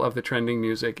control of the trending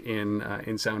music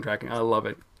in sound tracking. I love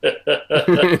it.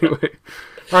 Anyway,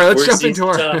 all right, let's jump into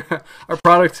our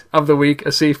product of the week,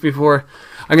 Asif. Before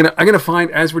I'm gonna find,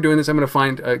 as we're doing this, I'm gonna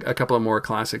find a couple of more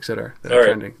classics that are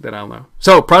trending that I'll know.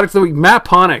 So, product of the week,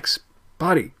 Maponics,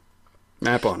 buddy,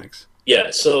 Maponics.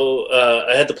 Yeah, so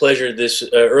I had the pleasure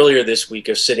earlier this week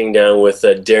of sitting down with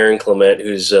Darren Clement,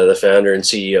 who's the founder and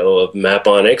CEO of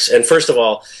Maponics. And first of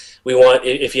all, we want,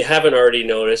 if you haven't already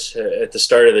noticed at the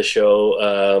start of the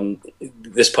show,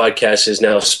 this podcast is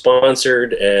now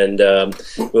sponsored, and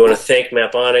we want to thank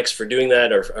Maponics for doing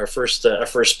that. Our first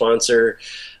sponsor.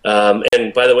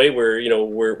 And by the way,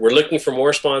 we're looking for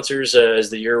more sponsors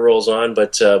as the year rolls on,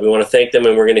 but we want to thank them,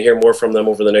 and we're going to hear more from them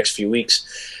over the next few weeks.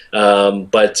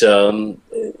 But I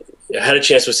had a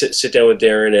chance to sit down with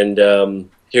Darren, and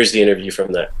here's the interview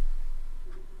from that.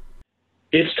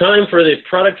 It's time for the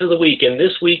product of the week, and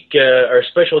this week our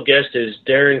special guest is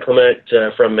Darren Clement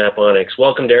from Maponics.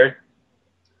 Welcome, Darren.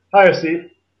 Hi,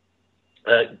 Steve.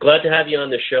 Glad to have you on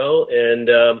the show, and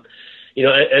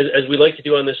as we like to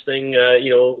do on this thing,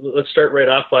 let's start right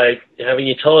off by having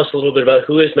you tell us a little bit about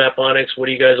who is Maponics, what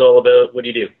are you guys all about, what do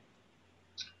you do?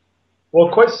 Well,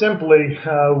 quite simply,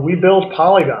 we build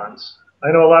polygons.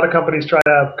 I know a lot of companies try to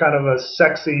have kind of a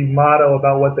sexy motto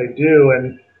about what they do,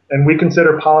 and we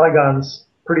consider polygons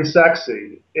pretty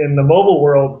sexy. In the mobile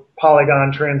world,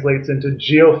 polygon translates into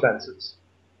geofences.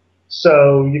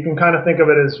 So you can kind of think of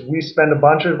it as we spend a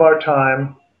bunch of our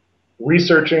time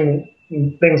researching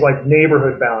things like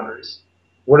neighborhood boundaries.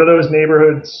 What are those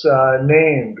neighborhoods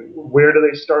named? Where do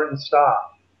they start and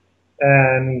stop?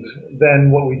 And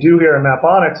then what we do here at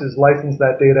Maponics is license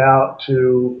that data out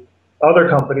to other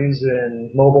companies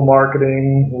in mobile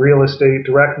marketing, real estate,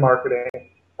 direct marketing,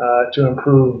 to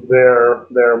improve their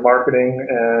marketing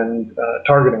and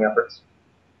targeting efforts.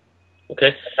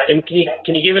 Okay, and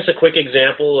can you give us a quick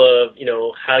example of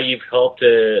how you've helped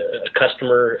a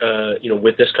customer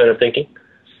with this kind of thinking?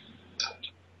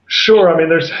 Sure. I mean,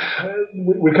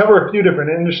 we cover a few different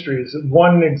industries.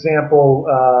 One example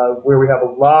where we have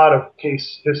a lot of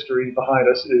case history behind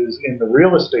us is in the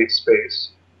real estate space.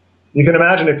 You can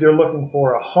imagine if you're looking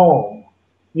for a home,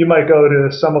 you might go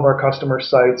to some of our customer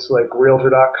sites like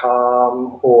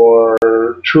Realtor.com or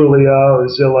Trulia or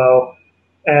Zillow,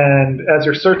 And as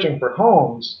you're searching for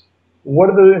homes, what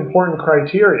are the important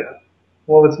criteria?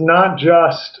 Well, it's not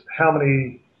just how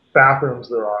many bathrooms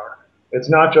there are. It's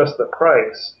not just the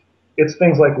price. It's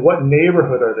things like what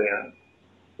neighborhood are they in?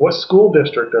 What school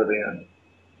district are they in?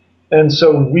 And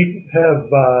so we have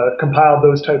compiled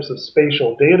those types of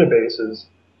spatial databases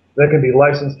that can be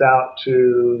licensed out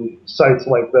to sites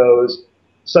like those,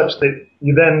 such that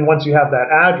you then, once you have that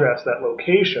address, that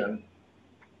location,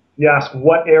 you ask,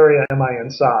 what area am I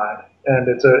inside? And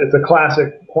it's a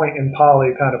classic point in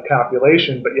poly kind of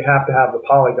calculation, but you have to have the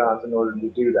polygons in order to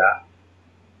do that.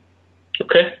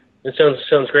 Okay, that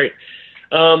sounds great.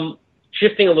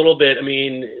 Shifting a little bit, I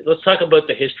mean, let's talk about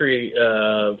the history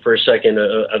for a second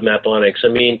of Maponics. I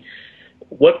mean,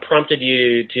 what prompted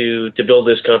you to build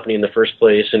this company in the first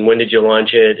place, and when did you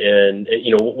launch it? And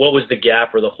what was the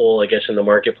gap or the hole, I guess, in the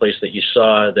marketplace that you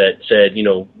saw that said,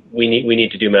 we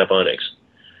need to do Maponics?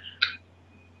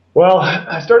 Well,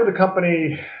 I started the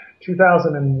company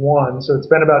 2001, so it's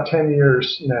been about 10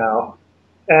 years now.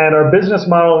 And our business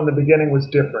model in the beginning was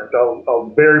different.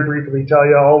 I'll very briefly tell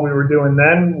you, all we were doing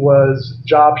then was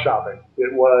job shopping.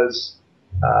 It was,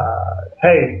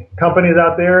 hey, companies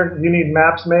out there, you need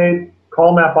maps made,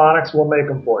 call Maponics, we'll make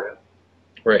them for you.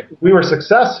 Right. We were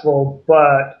successful,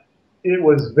 but it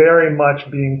was very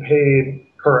much being paid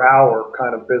per hour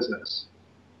kind of business.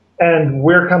 And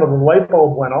where kind of the light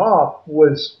bulb went off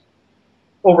was,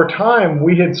 over time,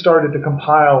 we had started to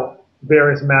compile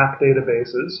various map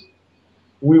databases.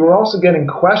 We were also getting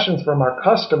questions from our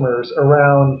customers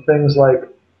around things like,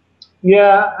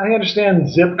 yeah, I understand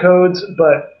zip codes,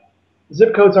 but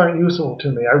zip codes aren't useful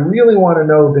to me. I really want to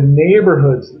know the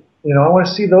neighborhoods. I want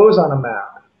to see those on a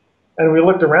map. And we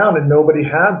looked around and nobody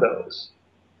had those.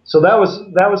 So that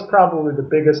was probably the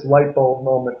biggest light bulb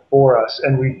moment for us.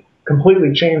 And we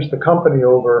completely changed the company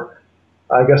over,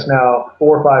 I guess now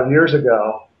 4 or 5 years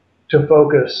ago, to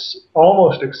focus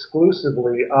almost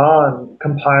exclusively on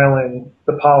compiling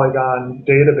the polygon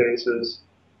databases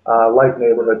like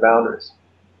Neighborhood Boundaries.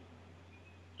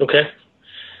 Okay,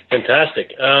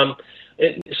 fantastic.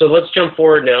 So let's jump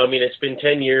forward now. I mean, it's been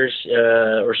 10 years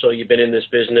or so you've been in this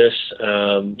business,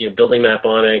 building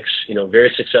Maponics,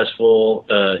 very successful.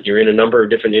 You're in a number of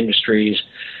different industries.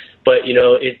 But,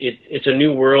 it's a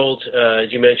new world.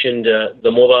 As you mentioned,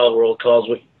 the mobile world calls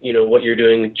what you're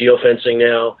doing geofencing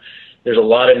now. There's a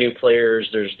lot of new players.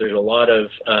 There's a lot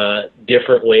of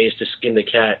different ways to skin the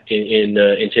cat in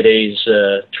today's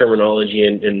terminology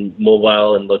and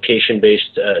mobile and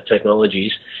location-based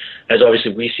technologies, as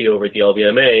obviously we see over at the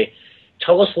LBMA.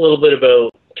 Tell us a little bit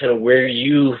about kind of where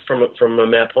you, from a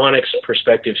Maponics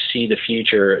perspective, see the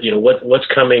future. What's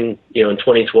coming, in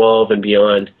 2012 and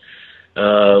beyond.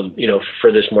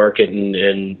 For this market,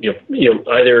 and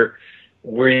either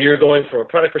where you're going from a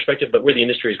product perspective, but where the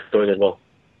industry is going as well.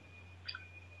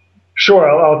 Sure,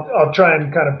 I'll try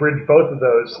and kind of bridge both of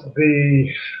those.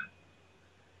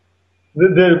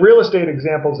 The real estate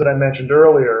examples that I mentioned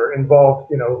earlier involve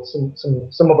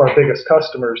some of our biggest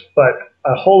customers, but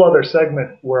a whole other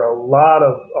segment where a lot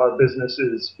of our business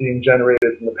is being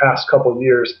generated in the past couple of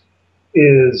years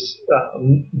is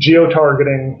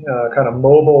geo-targeting, kind of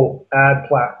mobile ad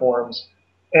platforms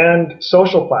and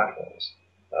social platforms.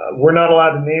 We're not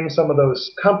allowed to name some of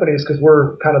those companies because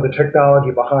we're kind of the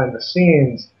technology behind the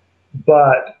scenes,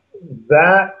 but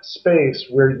that space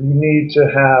where you need to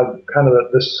have kind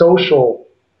of the social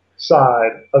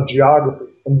side of geography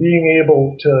and being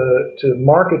able to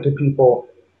market to people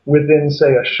within,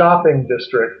 say, a shopping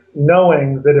district,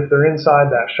 knowing that if they're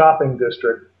inside that shopping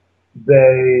district,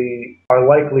 they are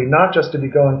likely not just to be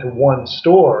going to one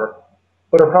store,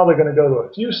 but are probably going to go to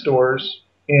a few stores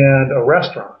and a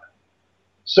restaurant.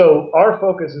 So our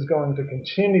focus is going to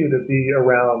continue to be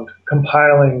around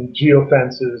compiling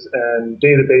geofences and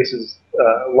databases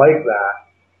like that.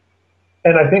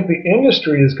 And I think the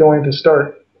industry is going to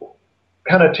start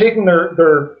kind of taking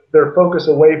their focus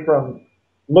away from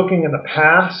looking in the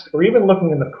past or even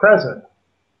looking in the present.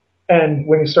 And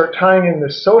when you start tying in the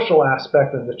social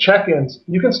aspect and the check-ins,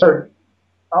 you can start,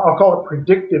 I'll call it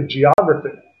predictive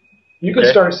geography. You can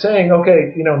start saying,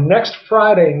 okay, next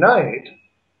Friday night,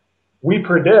 we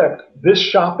predict this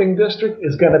shopping district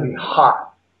is going to be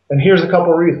hot. And here's a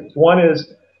couple of reasons. One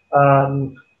is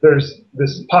there's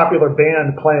this popular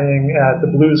band playing at the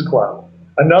Blues Club.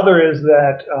 Another is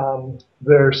that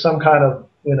there's some kind of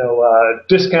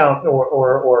discount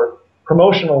or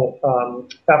promotional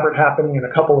effort happening in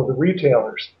a couple of the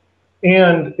retailers.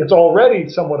 And it's already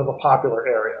somewhat of a popular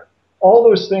area. All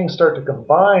those things start to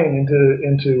combine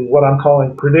into what I'm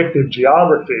calling predictive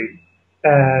geography.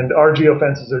 And our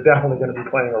geofences are definitely going to be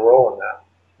playing a role in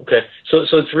that. Okay, so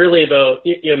it's really about.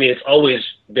 I mean, it's always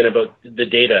been about the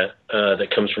data that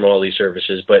comes from all these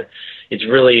services, but it's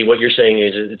really what you're saying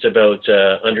is it's about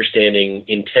understanding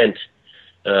intent,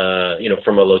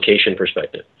 from a location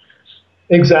perspective.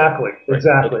 Exactly. And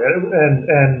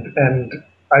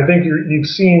I think you've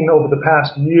seen over the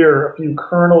past year a few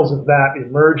kernels of that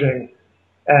emerging.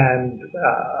 And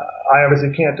I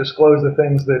obviously can't disclose the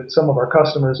things that some of our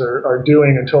customers are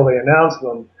doing until they announce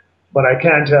them. But I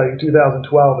can tell you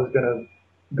 2012 is going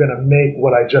to make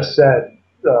what I just said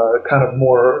kind of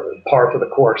more par for the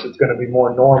course. It's going to be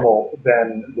more normal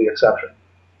than the exception.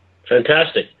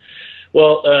 Fantastic.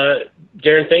 Well,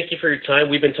 Darren, thank you for your time.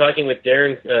 We've been talking with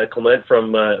Darren Clement,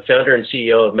 from founder and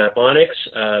CEO of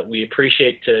Maponics. We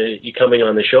appreciate you coming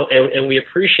on the show, and we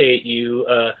appreciate you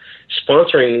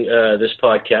sponsoring this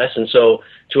podcast. And so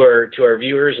to our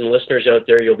viewers and listeners out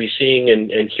there, you'll be seeing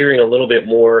and hearing a little bit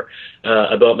more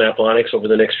about Maponics over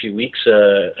the next few weeks.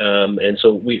 And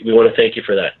so we want to thank you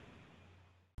for that.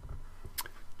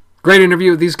 Great interview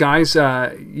with these guys.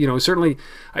 Certainly,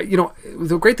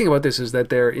 the great thing about this is that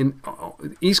they're in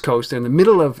East Coast, in the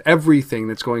middle of everything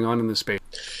that's going on in the space.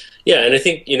 Yeah, and I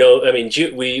think,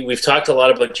 we've talked a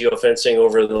lot about geofencing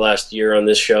over the last year on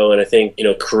this show, and I think,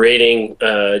 creating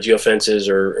geofences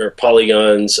or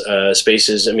polygons,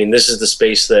 spaces, this is the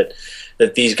space that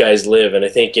these guys live. And I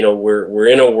think, we're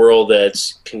in a world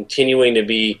that's continuing to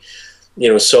be,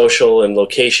 social and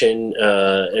location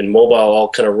and mobile all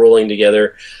kind of rolling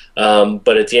together.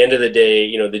 But at the end of the day,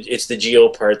 it's the geo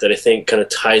part that I think kind of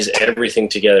ties everything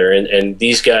together. And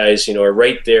these guys, are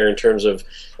right there in terms of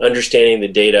understanding the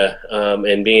data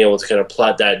and being able to kind of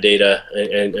plot that data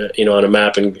and on a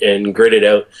map and grid it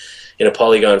out in a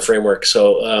polygon framework.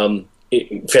 So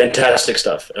fantastic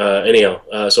stuff.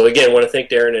 So again, I want to thank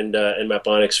Darren and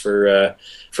Maponics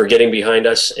for getting behind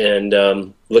us, and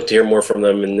look to hear more from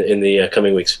them in the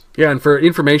coming weeks. Yeah, and for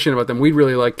information about them, we'd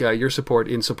really like your support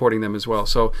in supporting them as well.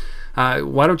 So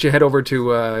why don't you head over to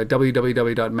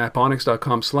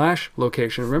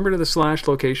www.maponics.com/location. Remember the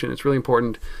 /location. It's really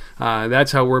important.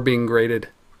 That's how we're being graded.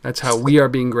 That's how we are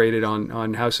being graded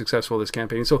on how successful this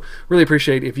campaign is. So really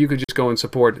appreciate if you could just go and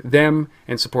support them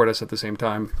and support us at the same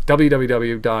time.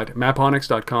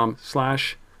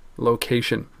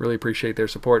 www.maponics.com/location. Really appreciate their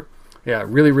support. Yeah,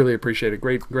 really appreciate it.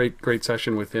 Great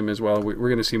session with him as well. We're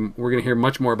going to hear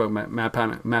much more about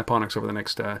Maponics over the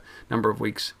next number of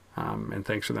weeks. And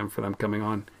thanks for them coming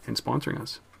on and sponsoring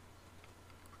us.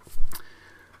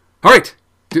 All right,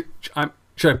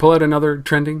 should I pull out another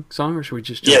trending song, or should we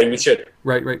just jump? Yeah, we should.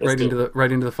 Right into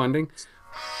the funding.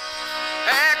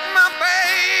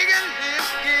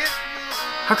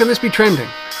 How can this be trending?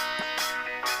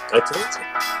 I told you.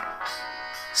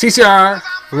 CCR,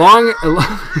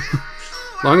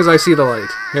 long as I see the light.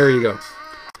 There you go.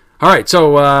 All right,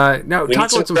 so now we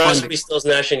talk about some funding. We still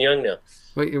Nash and Young now.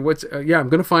 Wait, I'm going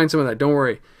to find some of that. Don't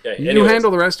worry. Okay, you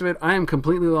handle the rest of it. I am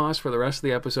completely lost for the rest of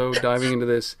the episode diving into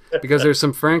this because there's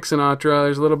some Frank Sinatra.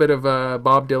 There's a little bit of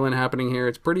Bob Dylan happening here.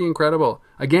 It's pretty incredible.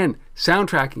 Again,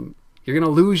 soundtracking. You're going to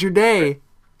lose your day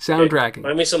soundtracking. Okay,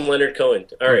 find me some Leonard Cohen.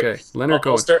 All right. Okay, Leonard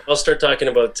Cohen. I'll start talking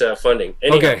about funding.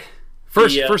 Anyhow, okay.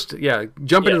 First,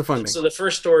 jump into the funding. So the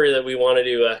first story that we wanted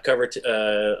to cover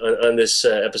on this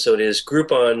episode is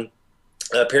Groupon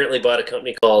apparently bought a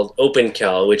company called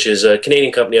OpenCal, which is a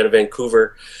Canadian company out of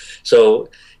Vancouver. So,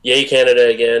 yay Canada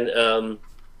again.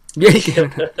 Yay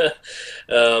Canada.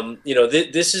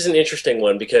 This is an interesting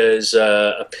one because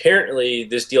apparently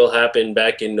this deal happened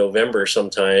back in November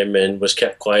sometime and was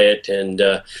kept quiet. And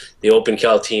the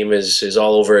OpenCal team is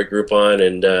all over at Groupon,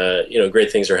 and great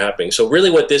things are happening. So really,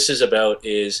 what this is about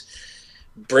is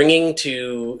bringing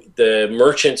to the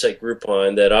merchants at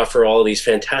Groupon that offer all these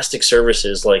fantastic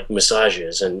services like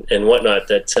massages and whatnot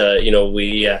that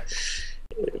we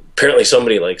apparently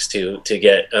somebody likes to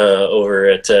get over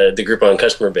at the Groupon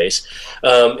customer base,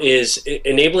 is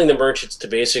enabling the merchants to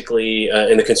basically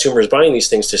and the consumers buying these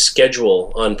things to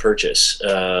schedule on purchase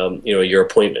your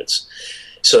appointments.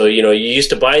 So, you used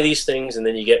to buy these things and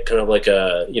then you get kind of like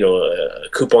a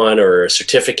coupon or a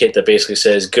certificate that basically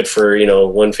says good for,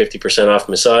 150% off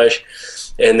massage.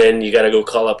 And then you got to go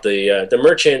call up the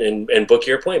merchant and book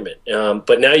your appointment.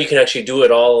 But now you can actually do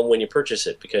it all when you purchase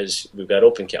it because we've got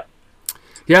OpenCal.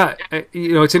 Yeah,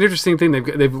 it's an interesting thing.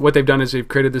 What they've done is they've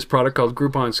created this product called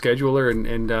Groupon Scheduler,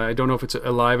 and I don't know if it's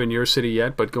alive in your city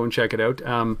yet, but go and check it out.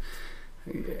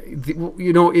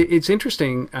 It's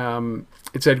interesting.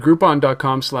 It's at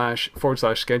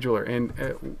groupon.com//scheduler. And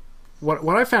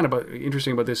what I found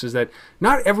interesting about this is that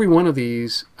not every one of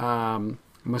these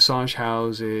massage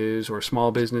houses or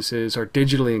small businesses are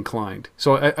digitally inclined.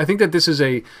 So I think that this is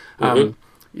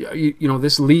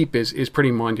this leap is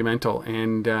pretty monumental,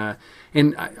 and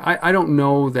I don't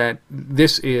know that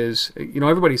this is,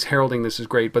 everybody's heralding this is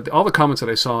great, but all the comments that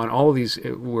I saw and all of these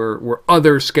were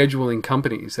other scheduling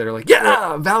companies that are like,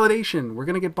 yeah, validation, we're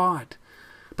going to get bought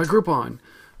by Groupon,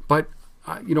 but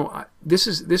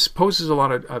this poses a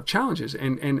lot of challenges,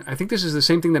 and I think this is the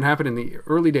same thing that happened in the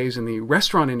early days in the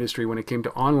restaurant industry when it came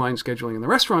to online scheduling in the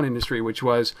restaurant industry, which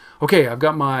was, okay, I've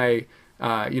got my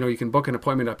you can book an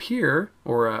appointment up here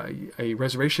or a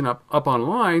reservation up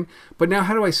online, but now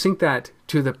how do I sync that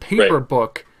to the paper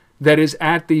book that is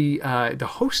at the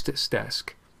hostess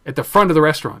desk at the front of the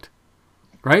restaurant,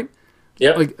 right?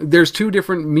 Yeah. Like there's two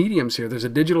different mediums here. There's a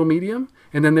digital medium,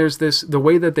 and then there's the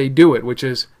way that they do it, which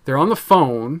is they're on the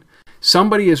phone.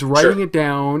 Somebody is writing it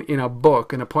down in a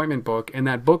book, an appointment book, and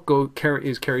that book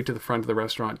is carried to the front of the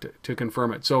restaurant to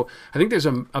confirm it. So I think there's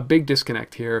a big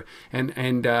disconnect here, and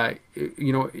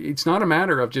it's not a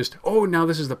matter of just, oh, now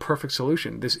this is the perfect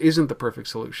solution. This isn't the perfect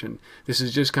solution. This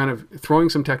is just kind of throwing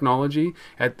some technology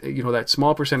at that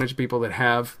small percentage of people that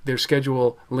have their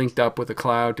schedule linked up with the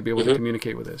cloud to be able to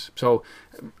communicate with this. So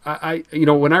I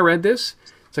when I read this,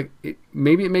 it's like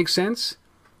maybe it makes sense.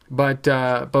 But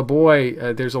boy,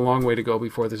 there's a long way to go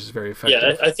before this is very effective.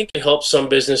 Yeah, I think it helps some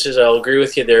businesses. I'll agree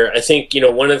with you there. I think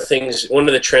one of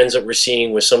the trends that we're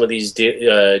seeing with some of these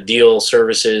deal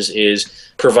services is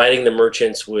providing the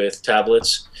merchants with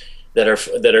tablets that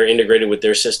are integrated with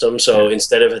their system. So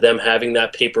instead of them having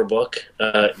that paper book,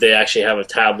 they actually have a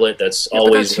tablet that's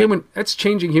always human. That's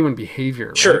changing human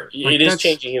behavior. Sure, right? It is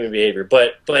changing human behavior.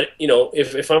 But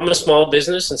if I'm a small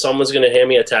business and someone's going to hand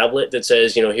me a tablet that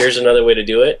says here's another way to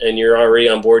do it, and you're already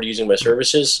on board using my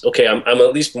services, okay, I'm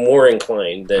at least more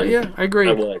inclined than I agree.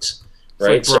 I was.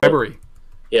 Right, it's like bribery.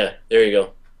 Yeah, there you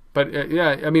go. But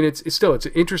I mean, it's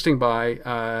an interesting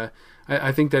buy.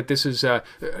 I think that this is. I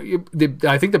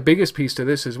think the biggest piece to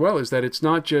this as well is that it's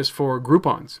not just for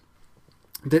Groupons.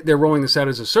 They're rolling this out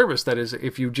as a service. That is,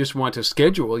 if you just want to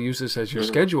schedule, use this as your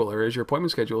schedule or as your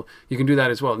appointment schedule, you can do that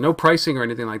as well. No pricing or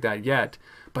anything like that yet.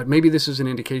 But maybe this is an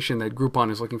indication that Groupon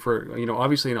is looking for,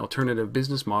 obviously an alternative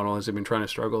business model as they've been trying to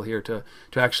struggle here to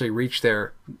actually reach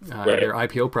their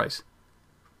IPO price.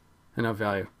 Enough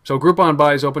value. So Groupon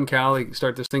buys OpenCal.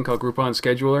 Start this thing called Groupon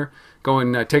Scheduler. Go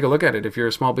and take a look at it if you're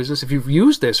a small business. If you've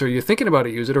used this or you're thinking about to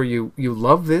use it or you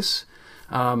love this,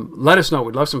 let us know.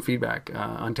 We'd love some feedback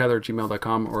on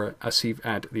tether@gmail.com or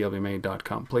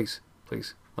asif@thelbma.com. Please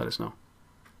let us know.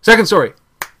 Second story.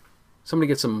 Somebody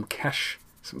get some cash.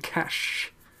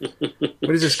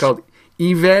 What is this called?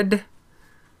 EVED?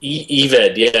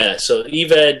 EVED, yeah. So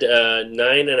EVED,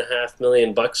 $9.5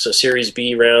 million, a Series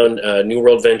B round. New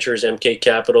World Ventures, MK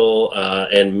Capital,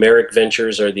 and Merrick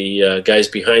Ventures are the guys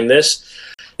behind this.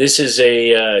 This is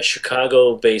a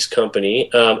Chicago-based company.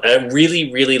 I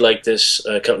really, really like this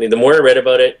company. The more I read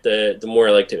about it, the more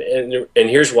I liked it. And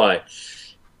here's why.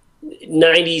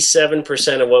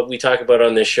 97% of what we talk about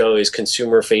on this show is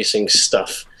consumer-facing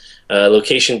stuff,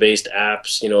 location-based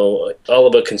apps. All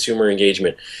about consumer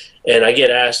engagement. And I get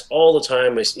asked all the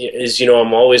time,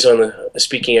 I'm always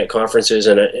speaking at conferences,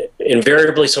 and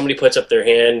invariably somebody puts up their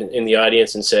hand in the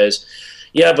audience and says,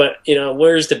 yeah, but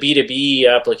where's the B2B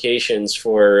applications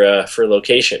for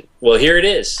location? Well, here it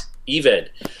is, EVED.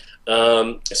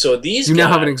 So these you now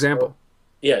have an example.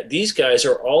 Yeah, these guys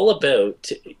are all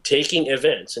about taking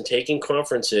events and taking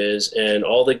conferences and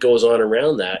all that goes on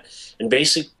around that, and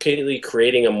basically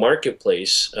creating a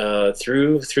marketplace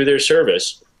through their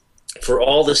service for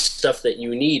all the stuff that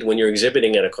you need when you're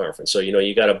exhibiting at a conference. So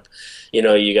you gotta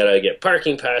get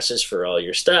parking passes for all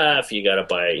your staff. You gotta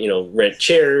buy rent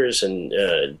chairs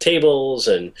and tables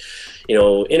and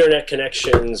internet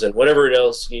connections and whatever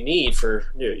else you need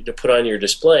to put on your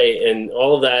display. And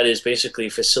all of that is basically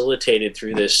facilitated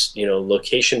through this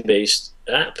location-based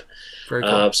app. Very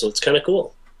cool. So it's kind of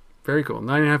cool. Very cool.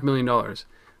 $9.5 million.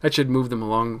 That should move them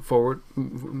along forward.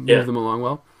 Move them along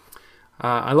well.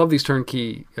 I love these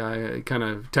turnkey kind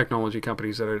of technology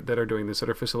companies that are doing this, that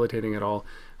are facilitating it all.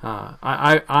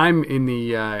 I'm in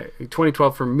the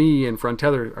 2012 for me and for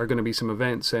Untether are going to be some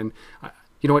events, and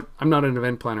you know what? I'm not an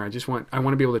event planner. I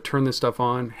want to be able to turn this stuff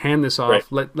on, hand this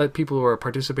off, let people who are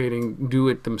participating do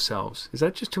it themselves. Is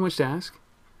that just too much to ask?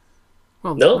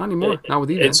 Well, no, not anymore. Not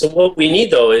with EVED. EVED. So what we need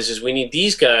though is we need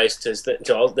these guys to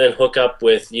then hook up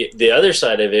with the other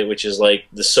side of it, which is like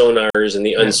the Sonars and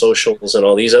the Unsocials and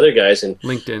all these other guys, and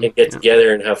LinkedIn, and get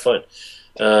together and have fun.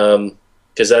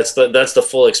 Because that's the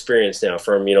full experience now,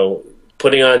 from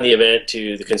putting on the event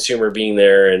to the consumer being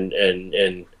there and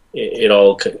it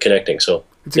all connecting. So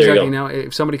it's exactly now.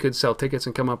 If somebody could sell tickets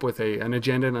and come up with an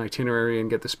agenda and itinerary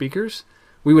and get the speakers,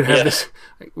 we would have this.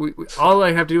 All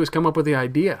I have to do is come up with the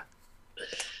idea.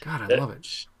 God, I love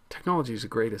it. Technology is the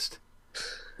greatest.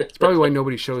 It's probably why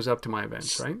nobody shows up to my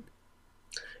events, right?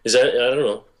 Is that, I don't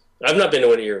know. I've not been to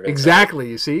one of your events. Exactly,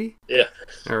 you see? Yeah.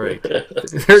 All right.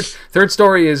 Third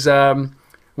story is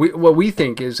what we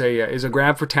think is a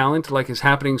grab for talent, like is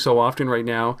happening so often right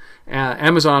now.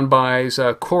 Amazon buys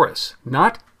Chorus,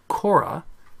 not Quora,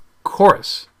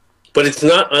 Chorus. But it's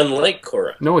not unlike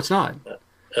Quora. No, it's not.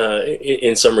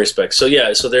 In some respects. So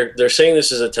yeah, so they're saying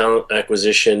this is a talent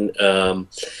acquisition.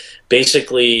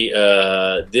 Basically,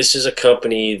 this is a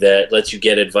company that lets you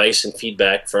get advice and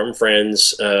feedback from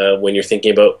friends when you're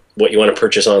thinking about what you want to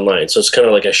purchase online. So it's kind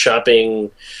of like a shopping,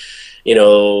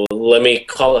 let me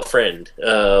call a friend,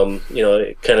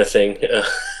 kind of thing.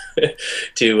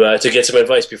 To get some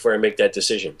advice before I make that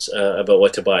decisions about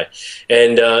what to buy.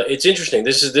 And it's interesting.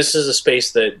 This is a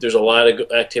space that there's a lot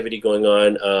of activity going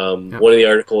on. One of the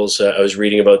articles I was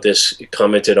reading about this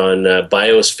commented on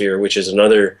Biosphere, which is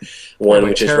another one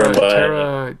which is run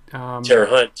by Tara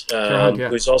Hunt,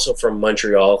 who's also from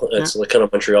Montreal. It's like kind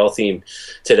of Montreal theme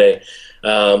today.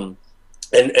 And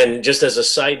just as a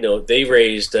side note, they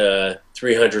raised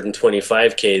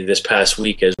 $325K this past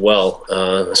week as well.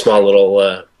 A small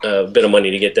little bit of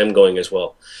money to get them going as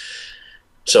well.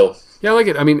 So yeah, I like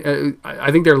it. I mean,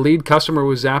 I think their lead customer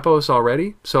was Zappos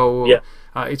already, so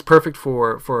it's perfect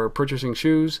for purchasing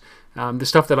shoes. The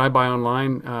stuff that I buy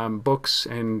online, books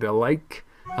and the like.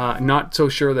 Not so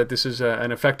sure that this is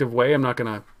an effective way. I'm not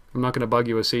gonna bug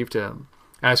you, Asif, to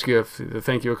ask you if the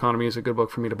Thank You Economy is a good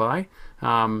book for me to buy.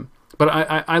 But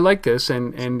I like this,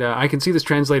 and I can see this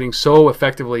translating so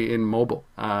effectively in mobile.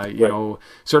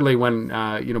 Certainly when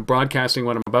broadcasting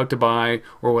what I'm about to buy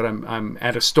or what I'm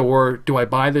at a store. Do I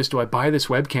buy this? Do I buy this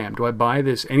webcam? Do I buy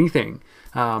this anything?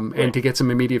 And to get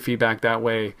some immediate feedback that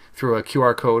way through a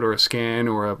QR code or a scan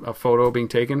or a photo being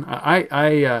taken.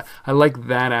 I like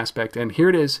that aspect. And here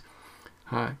it is.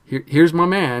 Here's my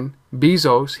man,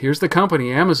 Bezos. Here's the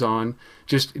company, Amazon,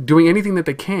 just doing anything that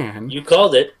they can. You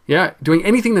called it. Yeah, doing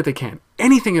anything that they can,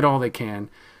 anything at all they can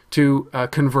to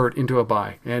convert into a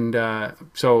buy. And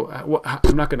so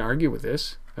I'm not going to argue with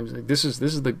this. I was like, this is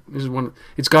one.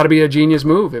 It's got to be a genius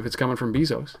move if it's coming from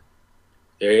Bezos.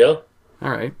 There you go.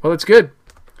 All right. Well, it's good.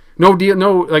 No deal.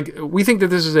 No, like we think that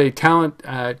this is a talent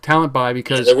buy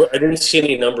because I didn't see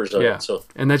any numbers on it. So,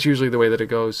 and that's usually the way that it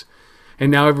goes. And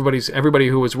now everybody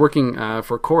who was working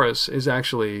for Chorus is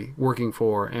actually working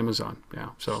for Amazon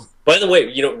now. So, by the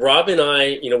way, Rob and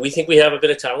I, we think we have a bit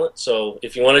of talent. So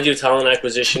if you want to do talent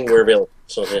acquisition, we're available.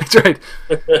 So yeah. That's right.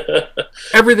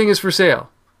 Everything is for sale.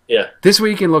 Yeah. This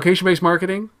week in location-based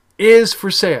marketing is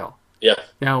for sale. Yeah.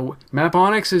 Now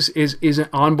Maponics is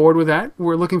on board with that.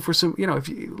 We're looking for some. If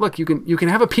you look, you can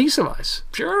have a piece of us.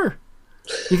 Sure.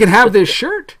 You can have this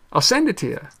shirt. I'll send it to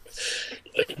you.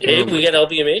 Hey, we got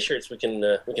LBMA shirts. We can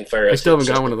fire out. I still haven't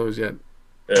got one of those yet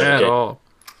at all.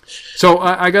 So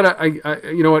I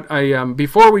you know what?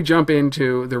 Before we jump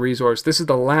into the resource, this is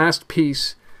the last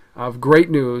piece of great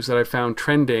news that I found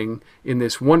trending in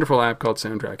this wonderful app called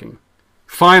Soundtracking.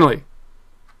 Finally,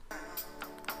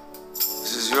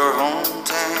 This is your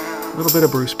hometown. a little bit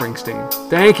of Bruce Springsteen.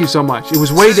 Thank you so much. It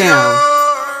was way down,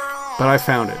 but I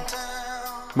found it.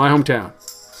 My hometown,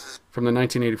 from the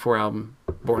 1984 album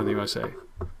Born in the USA.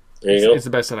 There you go. It's the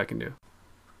best that I can do.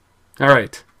 All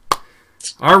right.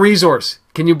 Our resource.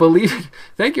 Can you believe it?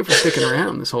 Thank you for sticking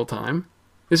around this whole time.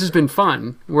 This has been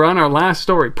fun. We're on our last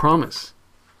story, promise.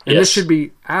 And this should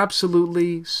be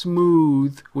absolutely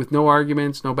smooth with no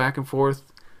arguments, no back and forth.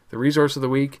 The resource of the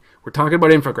week. We're talking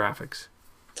about infographics.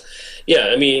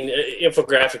 Yeah, I mean,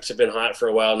 infographics have been hot for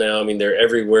a while now. I mean, they're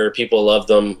everywhere. People love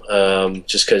them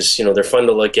just because they're fun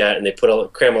to look at and they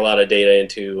cram a lot of data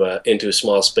into a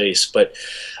small space. But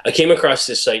I came across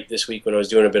this site this week when I was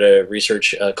doing a bit of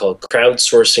research called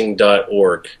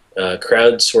crowdsourcing.org,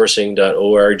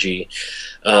 crowdsourcing.org,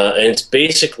 and it's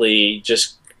basically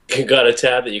just got a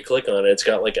tab that you click on. It's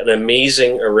got like an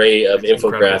amazing array of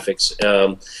infographics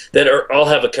that all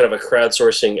have a kind of a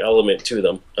crowdsourcing element to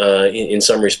them in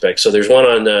some respects. So there's one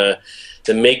on the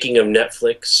making of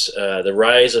Netflix, the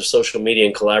rise of social media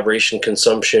and collaboration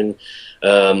consumption,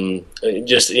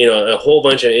 just a whole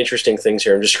bunch of interesting things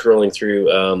here. I'm just scrolling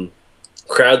through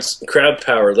crowd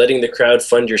power, letting the crowd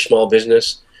fund your small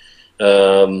business.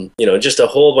 Just a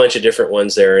whole bunch of different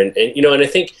ones there, and I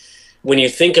think when you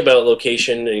think about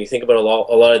location and you think about a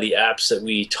lot of the apps that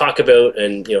we talk about,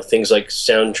 and things like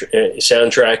sound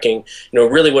tracking,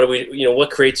 really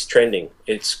what creates trending?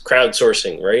 It's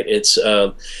crowdsourcing, right? It's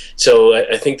so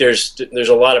I think there's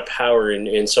a lot of power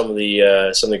in some of the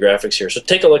graphics here. So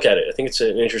take a look at it. I think it's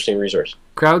an interesting resource.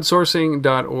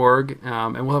 Crowdsourcing.org,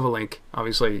 and we'll have a link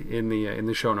obviously in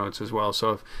the show notes as well.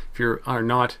 So if you are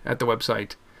not at the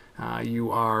website,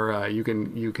 you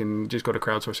can just go to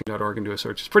crowdsourcing.org and do a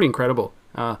search. It's pretty incredible.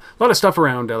 A lot of stuff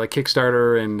around like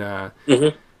Kickstarter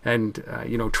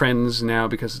and trends now,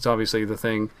 because it's obviously the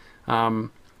thing.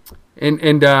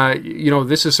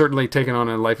 This has certainly taken on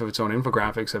a life of its own.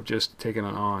 Infographics have just taken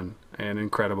on an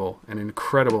incredible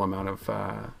amount of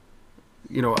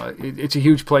it's a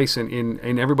huge place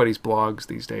in everybody's blogs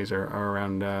these days are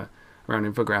around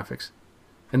infographics,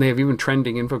 and they have even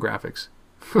trending infographics.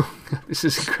 This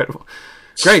is incredible.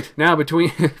 Great. Now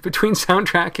between sound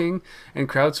tracking and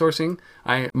crowdsourcing,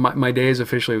 my day is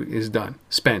done,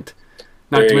 spent.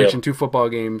 Not to mention 2 football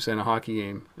games and a hockey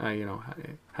game.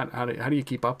 How do you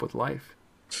keep up with life?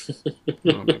 Oh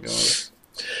my god!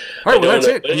 All right, well that's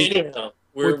it. But anyhow,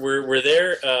 we're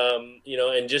there.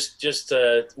 And just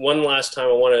one last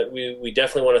time, we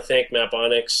definitely want to thank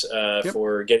Maponics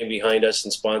for getting behind us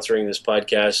and sponsoring this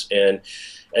podcast. And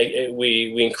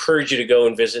we encourage you to go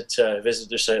and visit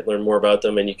their site, learn more about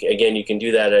them, and you can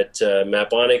do that at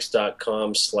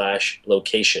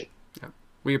maponics.com/location. Yeah,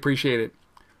 we appreciate it.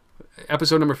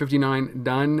 Episode number 59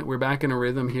 done. We're back in a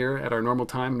rhythm here at our normal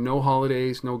time. No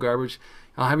holidays, no garbage.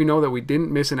 I'll have you know that we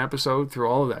didn't miss an episode through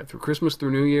all of that, through Christmas,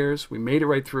 through New Year's. We made it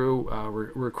right through.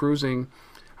 We're cruising.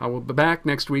 We'll be back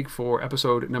next week for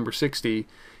episode number 60,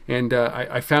 and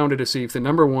I found it to see if the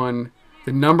number one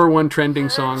trending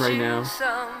song right now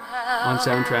on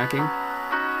sound tracking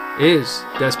is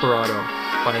Desperado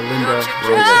by Linda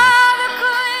Ronstadt.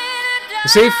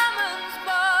 Safe.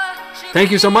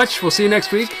 Thank you so much. We'll see you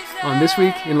next week on This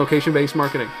Week in Location-Based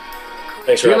Marketing.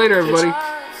 Thanks, see you Rob. later, everybody.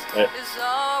 Right.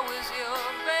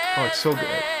 Oh, it's so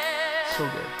good. So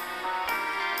good.